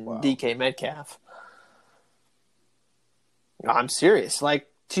impressive than DK Metcalf. No, I'm serious. The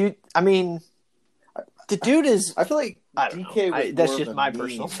dude is. I feel like DK was that's more just of a my meme,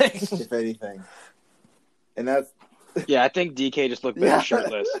 personal thing. if anything. And that's. Yeah, I think DK just looked better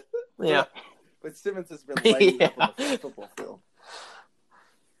shirtless. Yeah. But Simmons has been lighting up on the football field.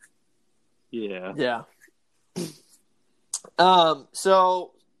 Yeah. Yeah.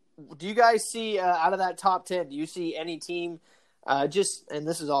 So, do you guys see out of that top 10? Do you see any team? And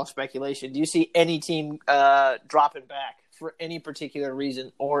this is all speculation. Do you see any team dropping back for any particular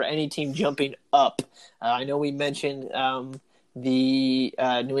reason, or any team jumping up? I know we mentioned the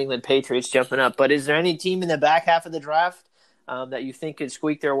New England Patriots jumping up, but is there any team in the back half of the draft that you think could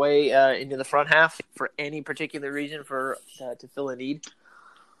squeak their way into the front half for any particular reason to fill a need?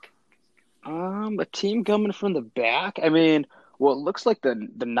 A team coming from the back. I mean, well, it looks like the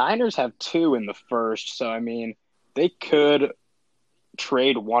Niners have 2 in the first, so I mean, they could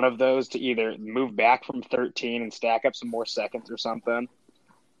trade one of those to either move back from 13 and stack up some more seconds or something.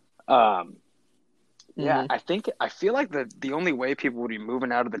 Yeah, I feel like the only way people would be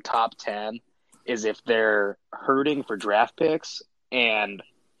moving out of the top 10 is if they're hurting for draft picks and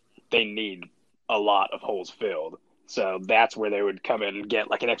they need a lot of holes filled. So that's where they would come in and get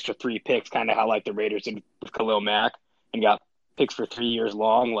like an extra 3 picks, kind of how like the Raiders did with Khalil Mack and got picks for 3 years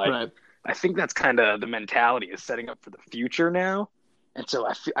long. Like, Right. I think that's kind of the mentality is setting up for the future now. And so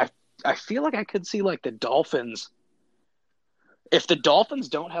I feel like I could see like the Dolphins. If the Dolphins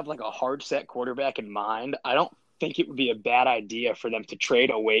don't have like a hard set quarterback in mind, I don't think it would be a bad idea for them to trade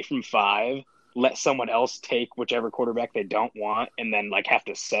away from 5, let someone else take whichever quarterback they don't want, and then like have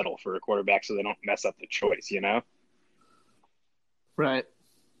to settle for a quarterback so they don't mess up the choice, you know? Right.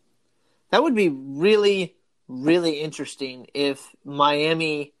 That would be really, really interesting if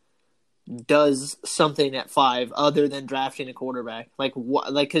Miami does something at 5 other than drafting a quarterback. Like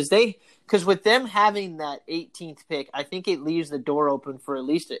because with them having that 18th pick, I think it leaves the door open for at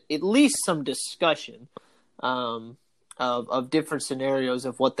least some discussion of different scenarios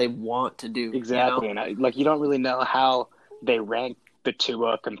of what they want to do. Exactly. You know? And you don't really know how they rank the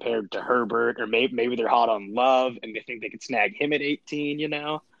Tua compared to Herbert, or maybe they're hot on Love and they think they could snag him at 18, you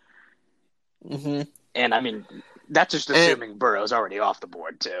know? Mm-hmm. And I mean, that's just assuming Burrow's already off the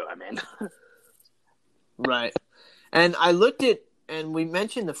board too. I mean, right. And I looked at, and we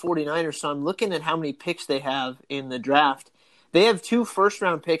mentioned the 49ers, so I'm looking at how many picks they have in the draft. They have 2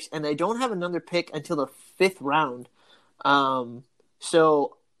 first-round picks, and they don't have another pick until the 5th round.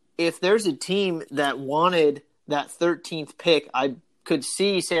 So if there's a team that wanted that 13th pick, I could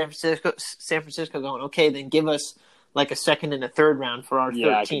see San Francisco going, okay, then give us like a 2nd and a 3rd round for our 13th.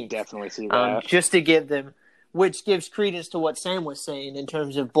 Yeah, I can definitely see that. Just to give them, which gives credence to what Sam was saying in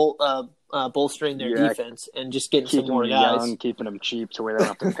terms of bolstering their defense and just getting some more guys. Young, keeping them cheap to where they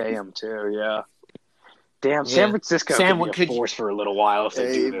don't have to pay them too, yeah. Damn, San Francisco could be a force for a little while if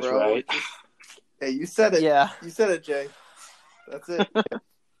they do this, right? Hey, you said it. Yeah. You said it, Jay. That's it.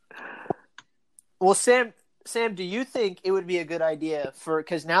 Well, Sam, do you think it would be a good idea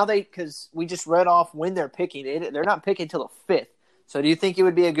because we just read off when they're picking it. They're not picking until the 5th. So do you think it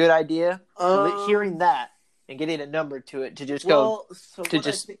would be a good idea hearing that and getting a number to it to just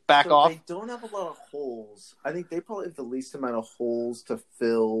back off? They don't have a lot of holes. I think they probably have the least amount of holes to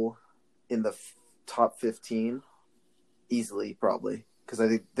fill in the top 15 easily, probably, because I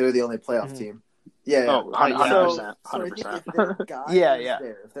think they're the only playoff team. Yeah. Oh, 100%. 100%. So I think if their guy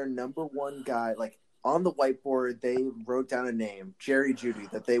there, if their number one guy, like on the whiteboard, they wrote down a name, Jerry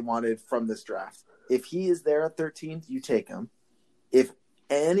Jeudy, that they wanted from this draft. If he is there at 13th, you take him. If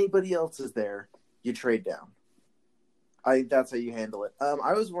anybody else is there, you trade down. I think that's how you handle it.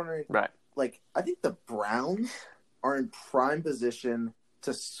 I was wondering, right? Like, I think the Browns are in prime position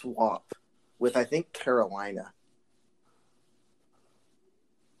to swap with, I think, Carolina.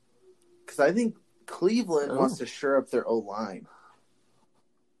 Because I think Cleveland wants to shore up their O-line.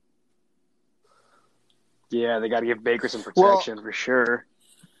 Yeah, they got to give Baker some protection for sure.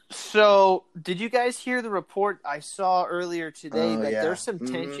 So, did you guys hear the report I saw earlier today that there's some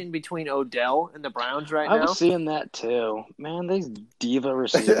tension between Odell and the Browns right now? I was seeing that too. Man, these diva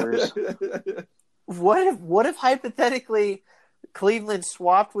receivers. What if hypothetically Cleveland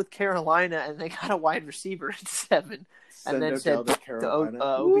swapped with Carolina and they got a wide receiver at 7 and then said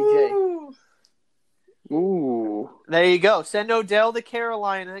OBJ? Ooh. There you go. Send Odell to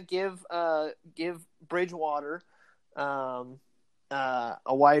Carolina. Give Bridgewater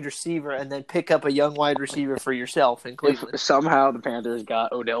a wide receiver, and then pick up a young wide receiver for yourself in Cleveland. If somehow the Panthers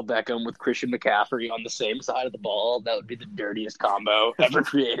got Odell Beckham with Christian McCaffrey on the same side of the ball, that would be the dirtiest combo ever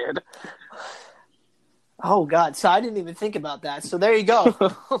created. Oh, God. So I didn't even think about that. So there you go.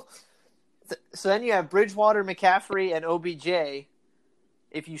 So then you have Bridgewater, McCaffrey, and OBJ.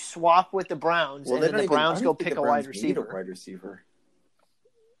 If you swap with the Browns, and then the Browns go pick a wide receiver.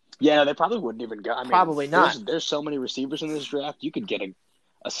 Yeah, they probably wouldn't even go. I mean, probably not. There's so many receivers in this draft. You could get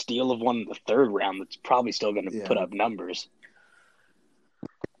a steal of one in the 3rd round that's probably still going to put up numbers.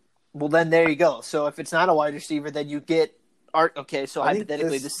 Well, then there you go. So if it's not a wide receiver, then you get okay. So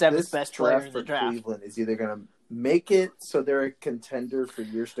hypothetically, the 7th best player in the draft. Cleveland is either going to make it so they're a contender for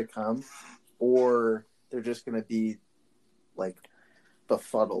years to come, or they're just going to be like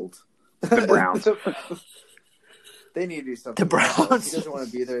befuddled. The Browns. They need to do something. The Browns. If he doesn't want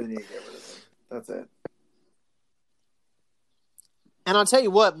to be there, they need to get rid of him. That's it. And I'll tell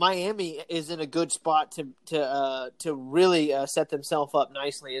you what, Miami is in a good spot to really set themselves up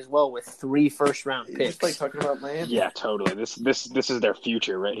nicely as well with 3 first-round picks. Just like talking about Miami. Yeah, totally. This is their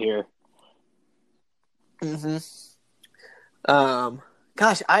future right here. Mm-hmm.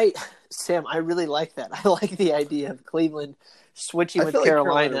 Sam, I really like that. I like the idea of Cleveland switching with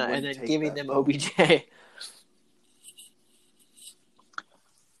Carolina and then giving them OBJ.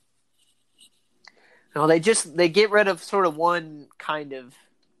 No, they get rid of sort of one kind of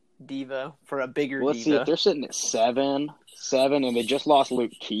diva for a bigger Let's see, if diva. they're sitting at seven, and they just lost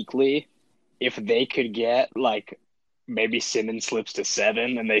Luke Kuechly, if they could get, like, maybe Simmons slips to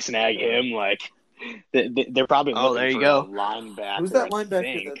 7 and they snag him, like, they're probably Oh, looking there you for go. a linebacker. Who's that I linebacker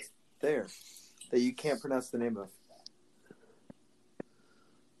think. that's there that you can't pronounce the name of?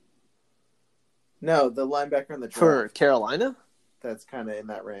 No, the linebacker on the draft. For Carolina? That's kind of in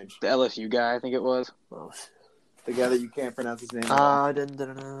that range. The LSU guy, I think it was. Oh, The guy that you can't pronounce his name.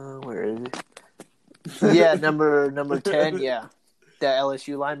 where is it? Yeah, number 10, yeah. The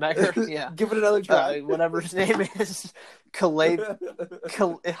LSU linebacker, yeah. Give it another try. Whatever his name is. I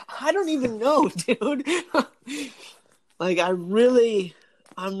don't even know, dude. Like, I really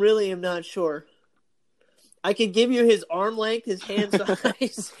am not sure. I could give you his arm length, his hand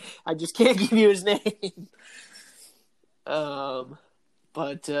size. I just can't give you his name.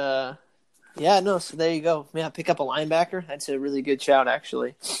 But yeah, no. So there you go. Yeah, pick up a linebacker. That's a really good shout,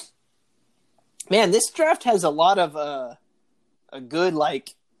 actually. Man, this draft has a lot of a good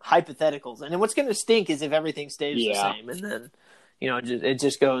like hypotheticals, and then what's going to stink is if everything stays the same, and then it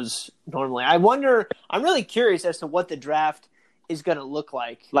just goes normally. I wonder. I'm really curious as to what the draft is going to look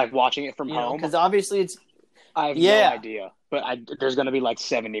like. Like watching it from home, because obviously it's. I have no idea, but there's going to be like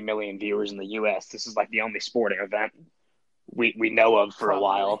 70 million viewers in the U.S. This is like the only sporting event we know of for a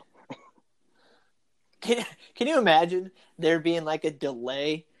while. Can you imagine there being like a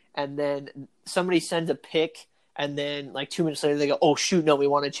delay and then somebody sends a pick and then like 2 minutes later they go, oh shoot, no, we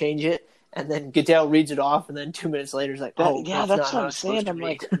want to change it. And then Goodell reads it off, and then 2 minutes later he's like, "Oh, yeah, that's what I'm saying." I'm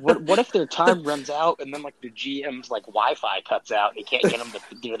like, what if their time runs out, and then like the GM's like Wi-Fi cuts out, and you can't get them to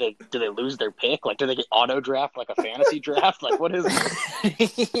do they lose their pick? Like, do they get auto draft like a fantasy draft? Like, what is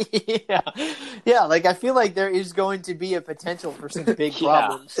it? yeah. Like I feel like there is going to be a potential for some big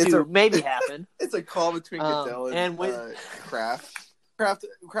problems to maybe happen. It's a call between Goodell and Kraft. Kraft,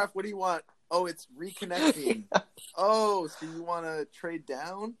 what do you want? Oh, it's reconnecting. Oh, so you want to trade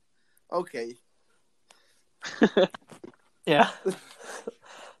down? Okay. Yeah.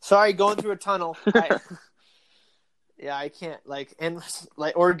 Sorry, going through a tunnel. I can't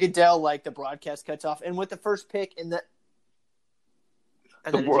or Goodell, like the broadcast cuts off, and with the first pick and the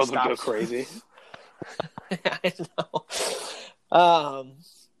world would go crazy. I know.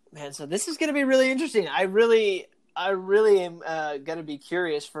 Man, so this is going to be really interesting. I really am going to be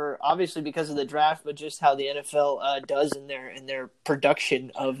curious for, obviously because of the draft, but just how the NFL does in their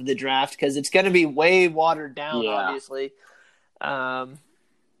production of the draft, because it's going to be way watered down, obviously.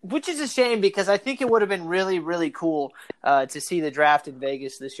 Which is a shame, because I think it would have been really, really cool to see the draft in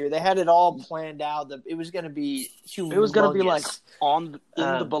Vegas this year. They had it all planned out. It was going to be humongous. It was going to be like in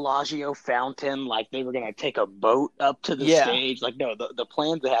the Bellagio fountain. Like they were going to take a boat up to the stage. Like, no, the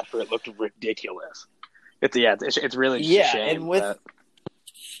plans they had for it looked ridiculous. It's really just a shame. And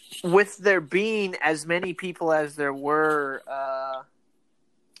with there being as many people as there were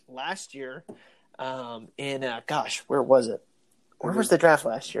last year, where was it? Where was the draft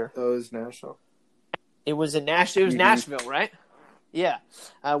last year? Oh, it was Nashville. It was in Nashville. It was Nashville, right? Yeah.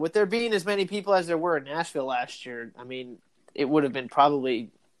 With there being as many people as there were in Nashville last year, I mean, it would have been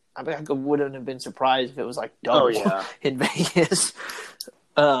probably. I wouldn't have been surprised if it was like double in Vegas.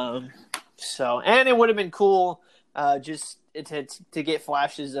 And it would have been cool just to get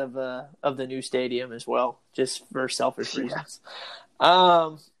flashes of the new stadium as well, just for selfish reasons.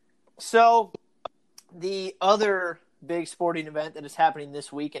 So the other big sporting event that is happening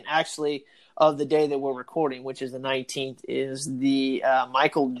this week, and actually of the day that we're recording, which is the 19th, is the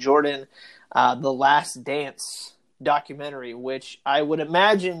Michael Jordan The Last Dance documentary, which I would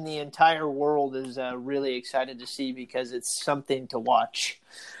imagine the entire world is really excited to see, because it's something to watch.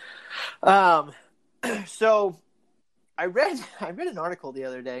 So I read an article the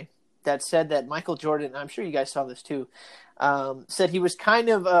other day that said that Michael Jordan, I'm sure you guys saw this too, said he was kind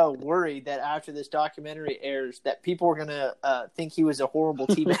of worried that after this documentary airs that people were going to think he was a horrible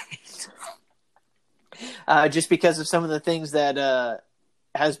teammate. Just because of some of the things that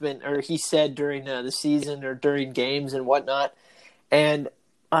he said during the season or during games and whatnot. And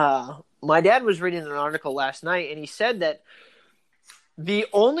my dad was reading an article last night, and he said that the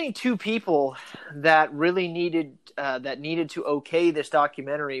only two people that really needed to okay this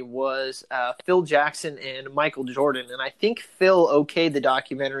documentary was Phil Jackson and Michael Jordan. And I think Phil okayed the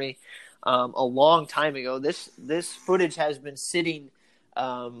documentary a long time ago. This footage has been sitting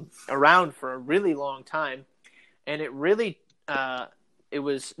around for a really long time, and it really it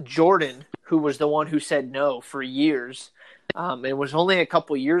was Jordan who was the one who said no for years. It was only a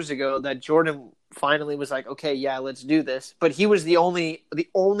couple years ago that Jordan finally was like, okay, yeah, let's do this. But he was the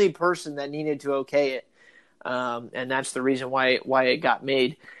only person that needed to okay it. And that's the reason why it got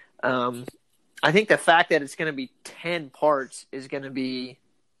made. I think the fact that it's going to be 10 parts is going to be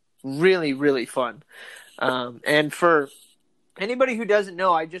really, really fun. And for anybody who doesn't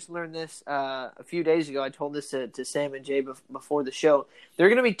know, I just learned this a few days ago. I told this to Sam and Jay before the show. There are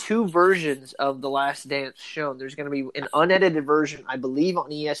going to be 2 versions of The Last Dance shown. There's going to be an unedited version, I believe, on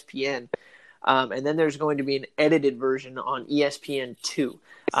ESPN. And then there's going to be an edited version on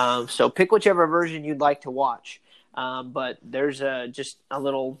ESPN2. So pick whichever version you'd like to watch. But there's just a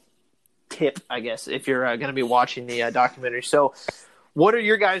little tip, I guess, if you're going to be watching the documentary. So what are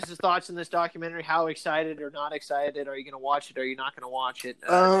your guys' thoughts on this documentary? How excited or not excited? Are you going to watch it? Or are you not going to watch it?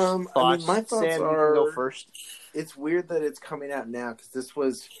 I mean, my thoughts Sam, are, you can go first. It's weird that it's coming out now because this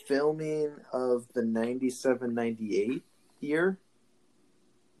was filming of the 97-98 year.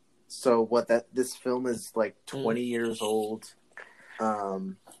 So this film is like 20 years old.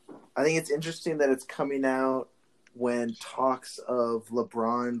 I think it's interesting that it's coming out when talks of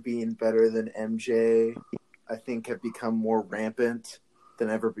LeBron being better than MJ, I think, have become more rampant than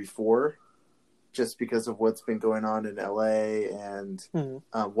ever before, just because of what's been going on in LA and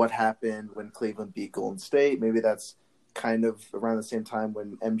what happened when Cleveland beat Golden State. Maybe that's kind of around the same time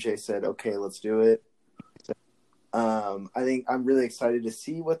when MJ said, "Okay, let's do it." I think I'm really excited to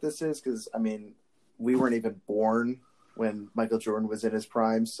see what this is because, I mean, we weren't even born when Michael Jordan was in his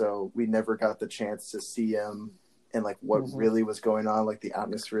prime, so we never got the chance to see him and like what really was going on, like the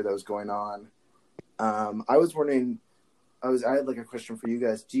atmosphere that was going on. I was wondering, I had like a question for you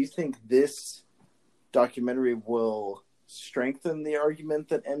guys. Do you think this documentary will strengthen the argument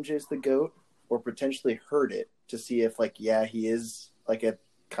that MJ's the GOAT, or potentially hurt it to see if, like, yeah, he is like a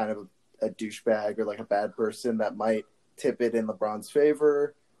kind of a douchebag or like a bad person that might tip it in LeBron's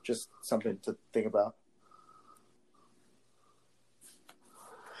favor? Just something to think about.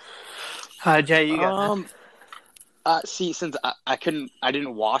 Jay, you got See, since I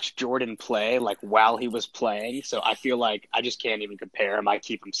didn't watch Jordan play like while he was playing, so I feel like I just can't even compare them. I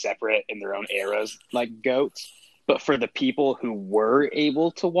keep them separate in their own eras, like GOATs. But for the people who were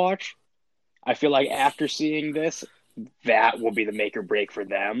able to watch, I feel like after seeing this, that will be the make or break for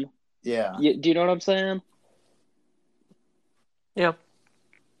them. Yeah. Do you know what I'm saying? Yeah.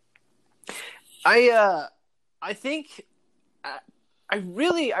 I think I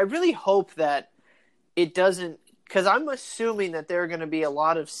really hope that it doesn't, because I'm assuming that there are going to be a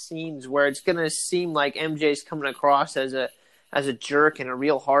lot of scenes where it's going to seem like MJ's coming across as a jerk and a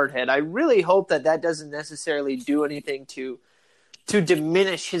real hardhead. I really hope that doesn't necessarily do anything to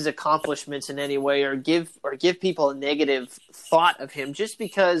diminish his accomplishments in any way or give people a negative thought of him, just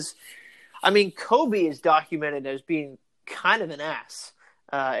because, I mean, Kobe is documented as being kind of an ass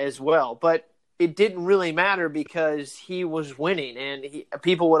as well, but it didn't really matter because he was winning, and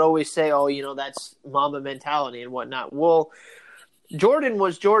people would always say, oh, you know, that's Mamba mentality and whatnot. Well, Jordan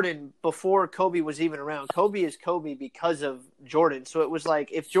was Jordan before Kobe was even around. Kobe is Kobe because of Jordan. So it was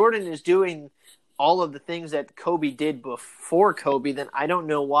like, if Jordan is doing all of the things that Kobe did before Kobe, then I don't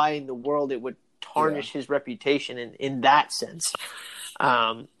know why in the world it would tarnish his reputation in that sense,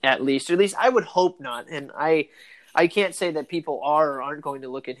 at least. Or at least I would hope not. And I can't say that people are or aren't going to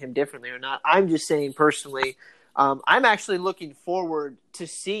look at him differently or not. I'm just saying personally, I'm actually looking forward to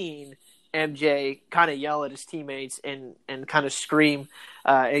seeing MJ kind of yell at his teammates and kind of scream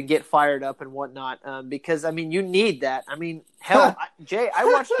and get fired up and whatnot, because, I mean, you need that. I mean, hell, Jay, I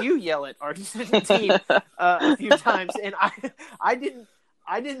watched you yell at our team a few times, and I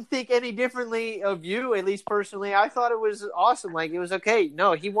didn't think any differently of you, at least personally. I thought it was awesome. Like, it was okay.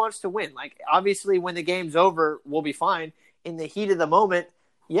 No, he wants to win. Like, obviously, when the game's over, we'll be fine. In the heat of the moment,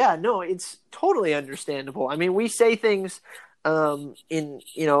 yeah, no, it's totally understandable. I mean, we say things in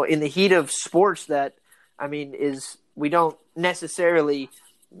the heat of sports that, I mean, we don't necessarily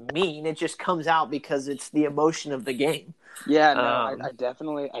mean. It just comes out because it's the emotion of the game. Yeah, no, I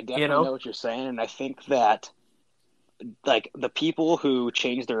definitely know what you're saying, and I think that, like, the people who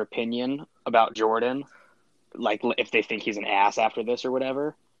change their opinion about Jordan, like, if they think he's an ass after this or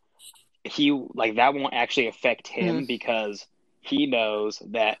whatever, that won't actually affect him because he knows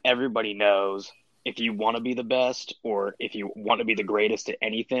that everybody knows if you want to be the best or if you want to be the greatest at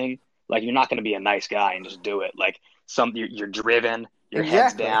anything, like, you're not going to be a nice guy and just do it. Like, you're driven, your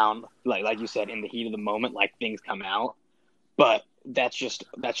head's down, like you said, in the heat of the moment, like, things come out. But that's just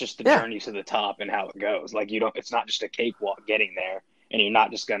the journey to the top and how it goes. Like, it's not just a cakewalk getting there, and you're not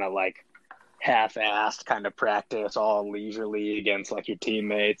just gonna, like, half-assed kind of practice all leisurely against, like, your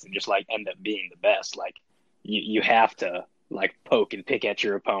teammates and just, like, end up being the best. Like, you have to, like, poke and pick at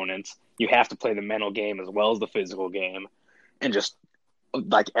your opponents. You have to play the mental game as well as the physical game, and just,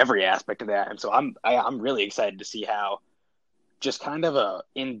 like, every aspect of that. And so I'm really excited to see how just kind of a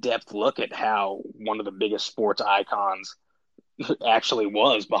in-depth look at how one of the biggest sports icons actually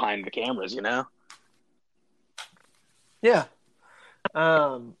was behind the cameras, you know? Yeah.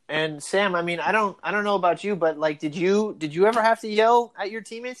 And Sam, I mean, I don't know about you, but like, did you ever have to yell at your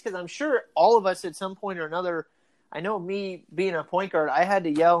teammates? Because I'm sure all of us at some point or another. I know me being a point guard, I had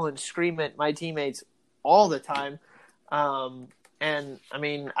to yell and scream at my teammates all the time. And I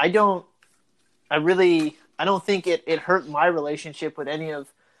mean, I don't think it hurt my relationship with any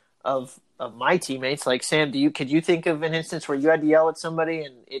of my teammates. Like Sam, could you think of an instance where you had to yell at somebody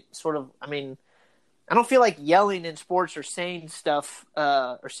and it sort of, I mean, I don't feel like yelling in sports or saying stuff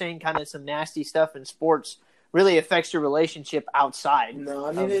or saying kind of some nasty stuff in sports really affects your relationship outside. No,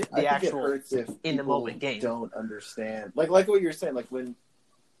 I mean, I think it hurts if in the moment game don't understand. Like what you were saying, like when,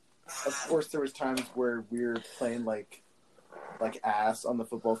 of course, there was times where we were playing like ass on the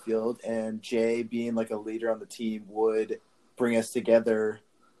football field, and Jay, being like a leader on the team, would bring us together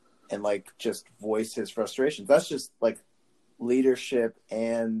and like just voice his frustrations. That's just like leadership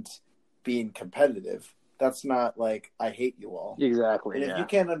and being competitive. That's not like I hate you all. Exactly. And if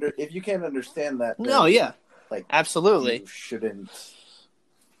you can't understand that, no, yeah, like absolutely, you shouldn't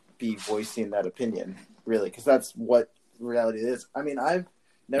be voicing that opinion, really, because that's what reality is. I mean, I've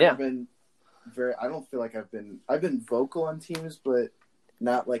never been I don't feel like I've been vocal on teams, but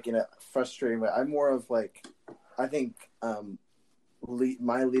not like in a frustrating way. I'm more of like, I think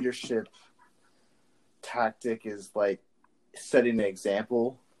my leadership tactic is like setting an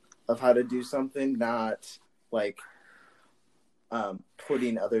example of how to do something, not like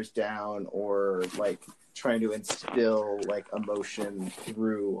putting others down or like trying to instill like emotion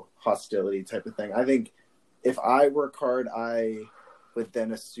through hostility type of thing. I think if I work hard, I would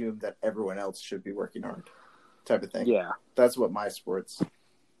then assume that everyone else should be working hard type of thing. Yeah. That's what my sports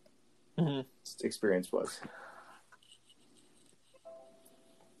experience was.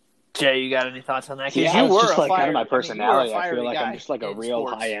 Jay, you got any thoughts on that? Yeah, it's just like kind of my personality. I feel like I'm just like a real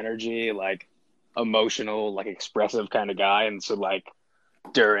high energy, like emotional, like expressive kind of guy. And so like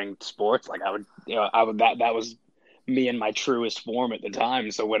during sports, like I would that was me in my truest form at the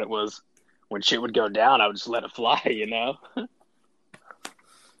time. So when shit would go down, I would just let it fly, you know?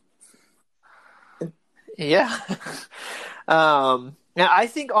 Yeah. Now I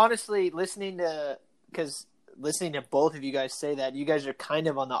think honestly, listening to both of you guys say that, you guys are kind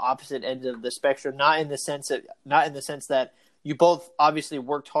of on the opposite ends of the spectrum. Not in the sense that you both obviously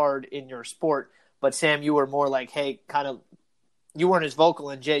worked hard in your sport, but Sam, you were more like, hey, kind of, you weren't as vocal,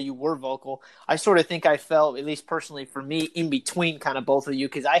 and Jay, you were vocal. I sort of think I felt, at least personally for me, in between kind of both of you,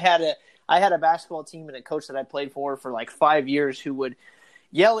 because I had a basketball team and a coach that I played for like 5 years who would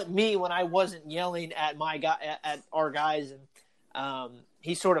yell at me when I wasn't yelling at our guys, and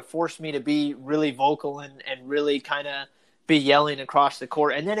he sort of forced me to be really vocal and really kind of be yelling across the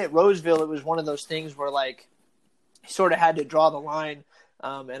court. And then at Roseville, it was one of those things where like he sort of had to draw the line,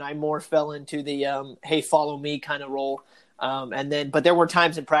 and I more fell into the hey, follow me kind of role. But there were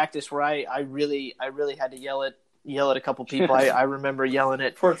times in practice where I really had to yell at a couple people. I remember yelling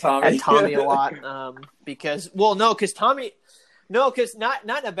at Tommy a lot because Tommy. No, because not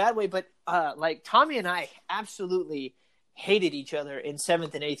in a bad way, but like Tommy and I absolutely hated each other in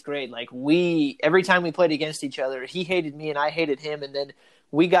 7th and 8th grade. Like every time we played against each other, he hated me and I hated him. And then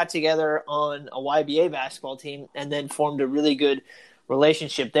we got together on a YBA basketball team and then formed a really good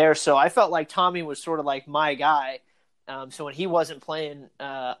relationship there. So I felt like Tommy was sort of like my guy. So when he wasn't playing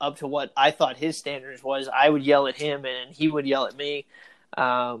up to what I thought his standards was, I would yell at him and he would yell at me.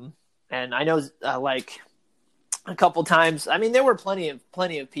 And I know like a couple times, I mean, there were plenty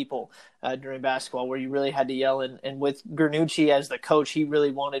of people during basketball where you really had to yell. And with Gernucci as the coach, he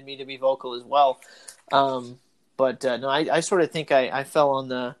really wanted me to be vocal as well. No, I sort of think I fell on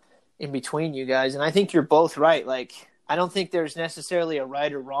the in between you guys. And I think you're both right. Like, I don't think there's necessarily a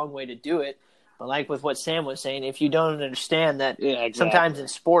right or wrong way to do it. But like with what Sam was saying, if you don't understand that sometimes in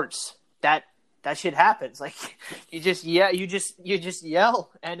sports that shit happens. Like you just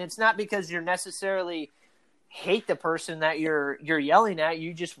yell, and it's not because you're necessarily hate the person that you're yelling at.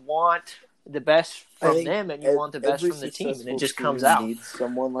 You just want the best from them, and you want the best from the team, and it just comes out. Needs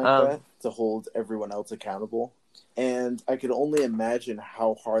someone like that to hold everyone else accountable. And I could only imagine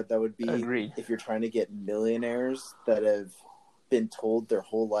how hard that would be if you're trying to get millionaires that have been told their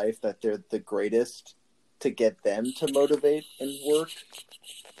whole life that they're the greatest to get them to motivate and work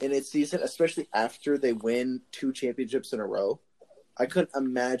in its season, especially after they win 2 championships in a row. I couldn't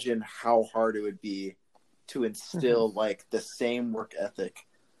imagine how hard it would be to instill like the same work ethic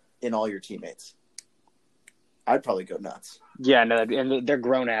in all your teammates. I'd probably go nuts. Yeah, no, and they're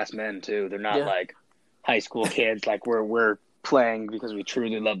grown ass men too. They're not like high school kids. Like we're playing because we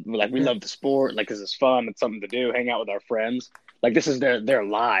truly love, like, we love the sport, like, 'cause it's fun, it's something to do, hang out with our friends. Like, this is their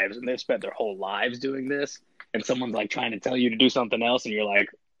lives, and they've spent their whole lives doing this. And someone's like trying to tell you to do something else, and you're like,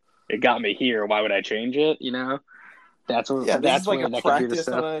 it got me here. Why would I change it? You know, This that's is like where a that could be the practice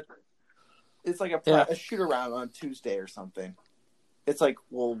stuff. it's like Yeah. a shoot around on Tuesday or something. It's like,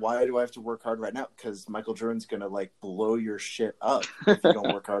 well, why do I have to work hard right now? Because Michael Jordan's gonna like blow your shit up if you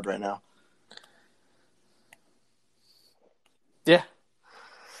don't work hard right now. Yeah.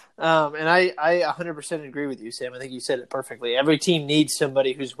 And I 100% agree with you, Sam. I think you said it perfectly. Every team needs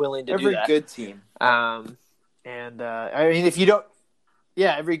somebody who's willing to do Every that. good team. I mean, if you don't,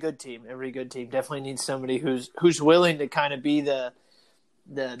 every good team definitely needs somebody who's willing to kind of be the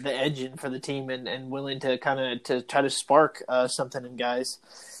engine for the team and willing to kind of to try to spark something in guys.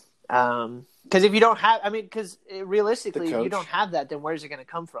 Because if you don't have, I mean, because realistically, if you don't have that, then where's it going to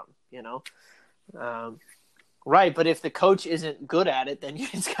come from? You know, right? But if the coach isn't good at it, then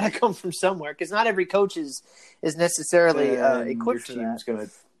it's got to come from somewhere. Because not every coach is necessarily equipped for your team's that.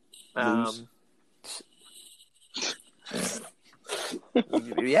 gonna lose.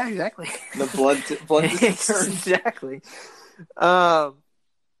 Yeah, exactly. The blood exactly.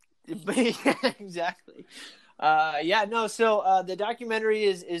 Exactly. So the documentary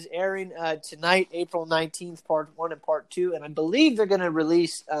is airing tonight, April 19th, part 1 and part 2, and I believe they're going to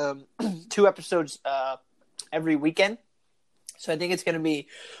release 2 episodes every weekend. So I think it's going to be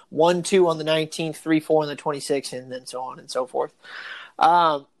 1, 2 on the 19th, 3, 4 on the 26th, and then so on and so forth.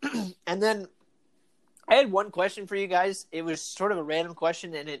 And then I had one question for you guys. It was sort of a random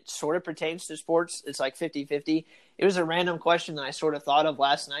question, and it sort of pertains to sports. It's like 50-50. It was a random question that I sort of thought of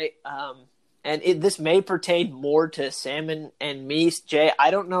last night. And this may pertain more to Sam and me, Jay.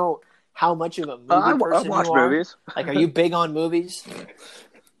 I don't know how much of a movie person I watch you are. movies. Like, are you big on movies?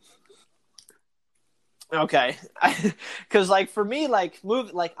 Okay. Because, like, for me, like,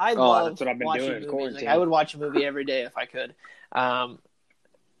 I love that's what I've been watching doing, movies. Like, I would watch a movie every day if I could.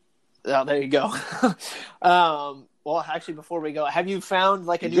 There you go. Well, actually, before we go, have you found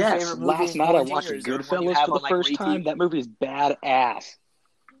like a new favorite movie? Last night I watched Goodfellas for the first time. That movie is badass.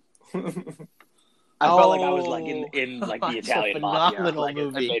 I felt like I was like in like the Italian mafia. Like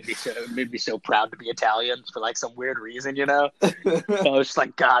it made me so proud to be Italian for like some weird reason, you know. I was just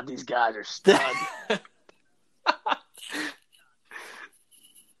like, God, these guys are studs.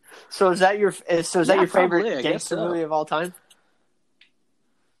 So is that your favorite gangster movie of all time?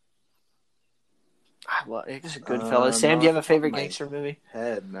 Well, it's a Goodfellas. Sam, do you have a favorite gangster movie?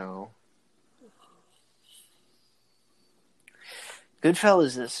 No.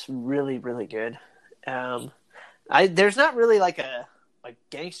 Goodfellas is really, really good. There's not really like a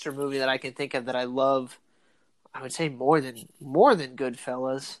gangster movie that I can think of that I love. I would say more than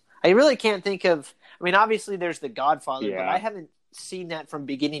Goodfellas. I really can't think of. I mean, obviously there's The Godfather, but I haven't seen that from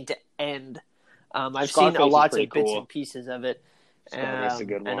beginning to end. I've seen lots of bits and pieces of it. Scarface is a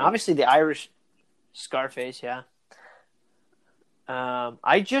good one. And obviously the Irish Scarface, yeah.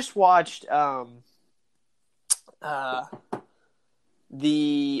 I just watched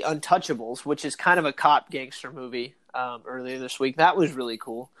The Untouchables, which is kind of a cop gangster movie, earlier this week. That was really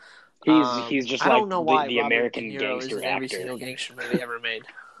cool. He's just I like don't know why the American Robert De Niro gangster is in every actor. single gangster movie ever made.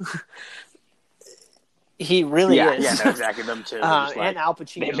 He really is. Yeah, no, exactly. Them too. Like, and Al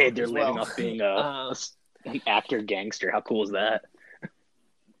Pacino. They made their living well. off being an actor gangster. How cool is that?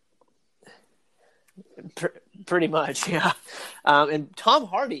 Pretty much, yeah. And Tom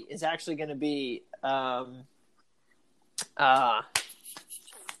Hardy is actually going to be son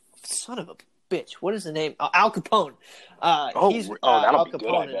of a bitch. What is the name? Al Capone. He's Al be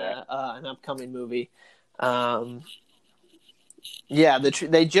Capone good, in an upcoming movie.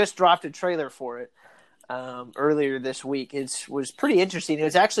 They just dropped a trailer for it earlier this week. It was pretty interesting. It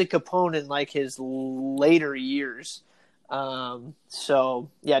was actually Capone in like his later years. Tom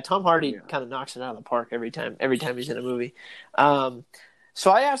Hardy kind of knocks it out of the park every time he's in a movie.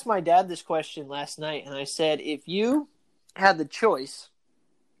 So I asked my dad this question last night, and I said, if you had the choice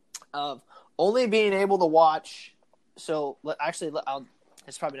of only being able to watch, it's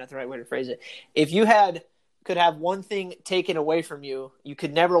probably not the right way to phrase it. If you could have one thing taken away from you, you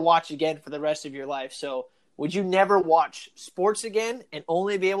could never watch again for the rest of your life. So would you never watch sports again and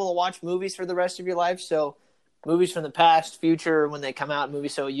only be able to watch movies for the rest of your life? So movies from the past, future, when they come out,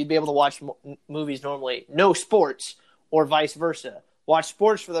 movies. So you'd be able to watch movies normally, no sports, or vice versa. Watch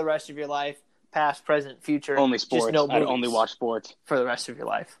sports for the rest of your life, past, present, future. Only sports. Just no movies I'd only watch sports for the rest of your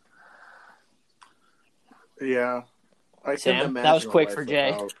life. Yeah. I Sam, couldn't imagine that was a quick life for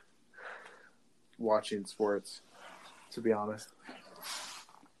Jay. without watching sports, to be honest.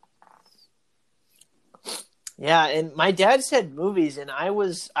 Yeah, and my dad said movies, and I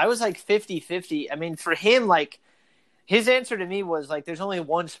was like 50-50. I mean, for him, like his answer to me was like, there's only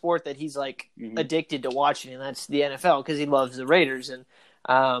one sport that he's like Mm-hmm. addicted to watching, and that's the NFL because he loves the Raiders, and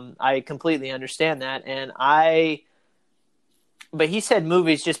I completely understand that. But he said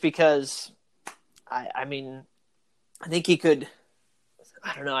movies just because I mean, I think he could.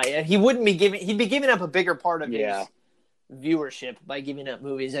 I don't know. He wouldn't be giving. He'd be giving up a bigger part of his viewership by giving up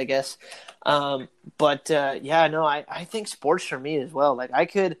movies, I guess. Yeah, no, I think sports for me as well. Like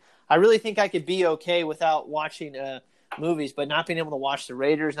I really think I could be okay without watching movies, but not being able to watch the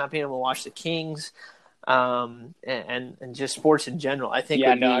Raiders, not being able to watch the Kings, and just sports in general. I think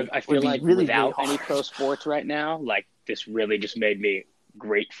I feel like really, without really any pro sports right now, like this really just made me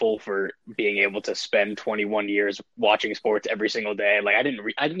grateful for being able to spend 21 years watching sports every single day. Like I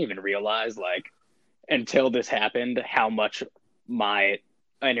didn't even realize like until this happened how much my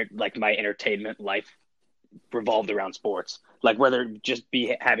my entertainment life revolved around sports. Like whether just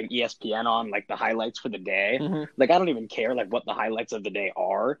be having ESPN on like the highlights for the day. Mm-hmm. Like I don't even care like what the highlights of the day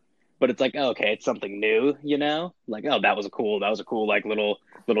are, but it's like, oh, okay, it's something new, you know? Like, oh, that was a cool like little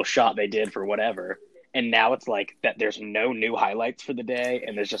shot they did for whatever. And now it's like that there's no new highlights for the day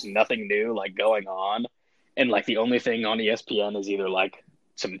and there's just nothing new like going on. And like the only thing on ESPN is either like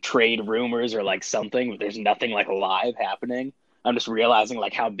some trade rumors or like something, but there's nothing like live happening. I'm just realizing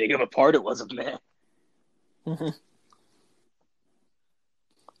like how big of a part it was of me. Mm-hmm.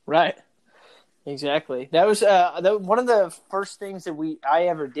 Right. Exactly. That was one of the first things that I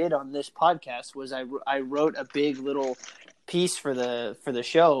ever did on this podcast was I wrote a big little piece for the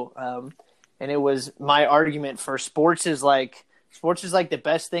show, and it was my argument for sports is like the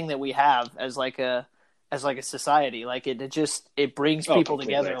best thing that we have as like a society. Like it brings people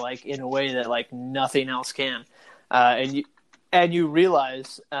together like in a way that like nothing else can, and you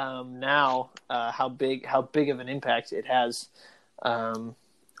realize now how big of an impact it has.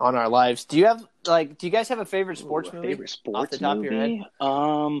 On our lives. Do you guys have a favorite sports movie? Favorite sports off the top movie? of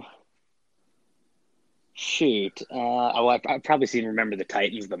your head? Shoot. I've probably seen Remember the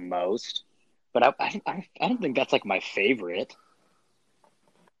Titans the most, but I don't think that's like my favorite.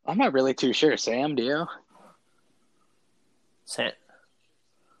 I'm not really too sure. Sam, do you? Sam.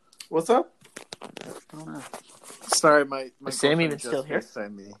 What's up? I don't know. Sorry, my Is Sam girlfriend even just still here?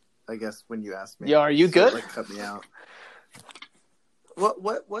 FaceTimed me, I guess when you asked me. Yeah, are you good? It, like cut me out.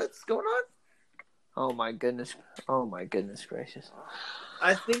 What's going on? Oh my goodness gracious!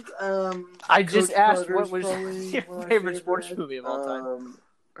 I think I just Coach asked Carter's what was probably your my favorite sports movie of all time?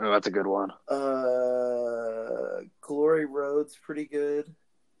 Oh, that's a good one. Glory Road's pretty good.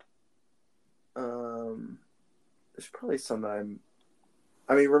 There's probably some I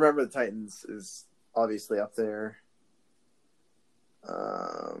mean, Remember the Titans is obviously up there.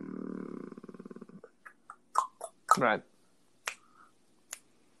 Right.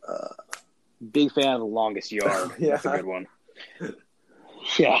 Big fan of The Longest Yard. Yeah. That's a good one.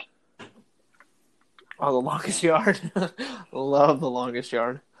 Yeah. Oh, The Longest Yard. Love The Longest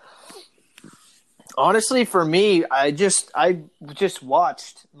Yard. Honestly, for me, I just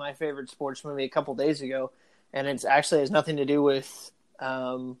watched my favorite sports movie a couple days ago, and it actually has nothing to do with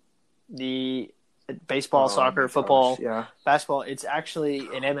the baseball, soccer, football, basketball. It's actually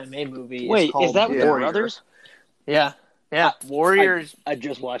an MMA movie. Wait, is that with the Warrior. brothers? Yeah. Yeah, Warriors. I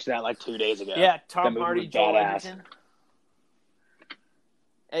just watched that like 2 days ago. Yeah, Tom Hardy, Joel badass. Edgerton.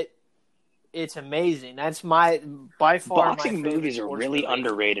 It's amazing. That's by far Boxing my movies are really movie.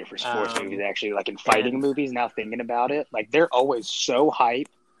 underrated for sports movies. Actually, like in fighting movies. Now thinking about it, like they're always so hype.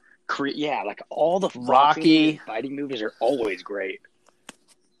 Like all the Rocky fighting movies are always great.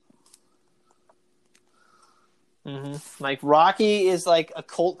 Mm-hmm. Like Rocky is like a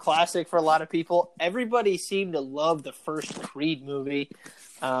cult classic for a lot of people. Everybody seemed to love the first Creed movie.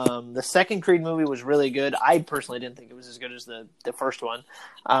 The second Creed movie was really good. I personally didn't think it was as good as the first one.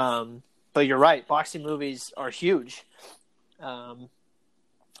 But you're right. Boxing movies are huge.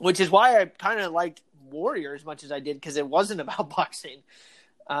 Which is why I kind of liked Warrior as much as I did, because it wasn't about boxing.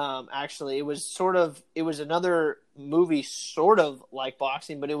 Actually, it was another movie sort of like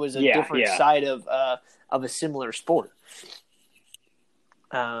boxing, but it was a different side of a similar sport.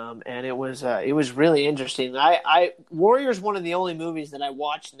 And it was really interesting. Warrior is one of the only movies that I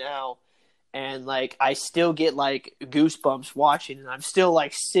watch now, and like I still get like goosebumps watching, and I'm still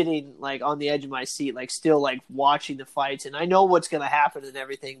like sitting like on the edge of my seat, like still like watching the fights, and I know what's going to happen and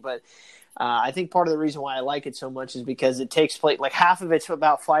everything, but I think part of the reason why I like it so much is because it takes place like half of it's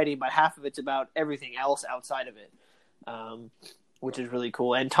about fighting, but half of it's about everything else outside of it, which is really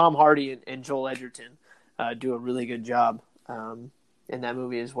cool. And Tom Hardy and Joel Edgerton do a really good job in that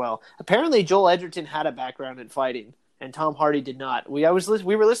movie as well. Apparently, Joel Edgerton had a background in fighting, and Tom Hardy did not. We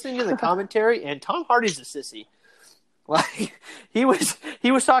were listening to the commentary, and Tom Hardy's a sissy. Like he was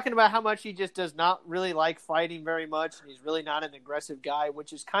talking about how much he just does not really like fighting very much, and he's really not an aggressive guy,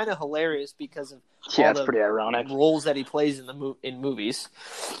 which is kind of hilarious because of all the pretty ironic roles that he plays in movies.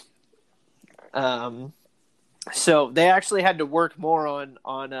 So they actually had to work more on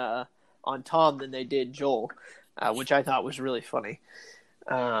Tom than they did Joel, which I thought was really funny.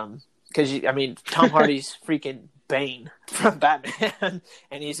 Because Tom Hardy's freaking Bane from Batman,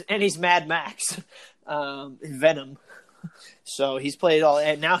 and he's Mad Max, Venom. So he's played all,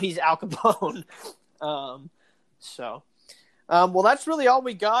 and now he's Al Capone. Well, that's really all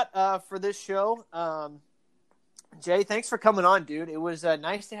we got for this show. Jay, thanks for coming on, dude. It was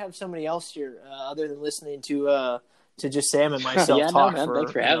nice to have somebody else here other than listening to just Sam and myself talk man. for,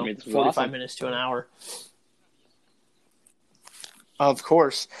 thanks for having me. This was 45 awesome. minutes to an hour. Of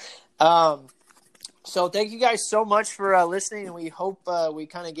course. So thank you guys so much for listening, and we hope we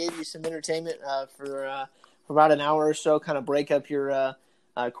kind of gave you some entertainment for about an hour or so, kind of break up your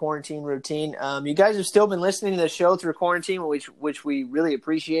quarantine routine. You guys have still been listening to the show through quarantine, which we really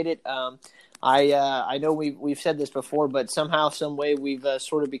appreciate it. I know we've said this before, but somehow, some way, we've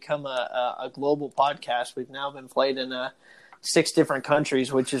sort of become a global podcast. We've now been played in 6 different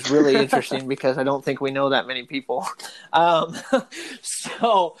countries, which is really interesting because I don't think we know that many people.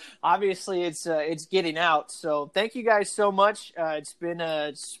 So obviously it's getting out. So thank you guys so much. It's been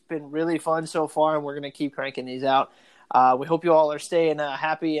really fun so far, and we're going to keep cranking these out. We hope you all are staying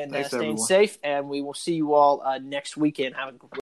happy and staying safe, and we will see you all next weekend. Have a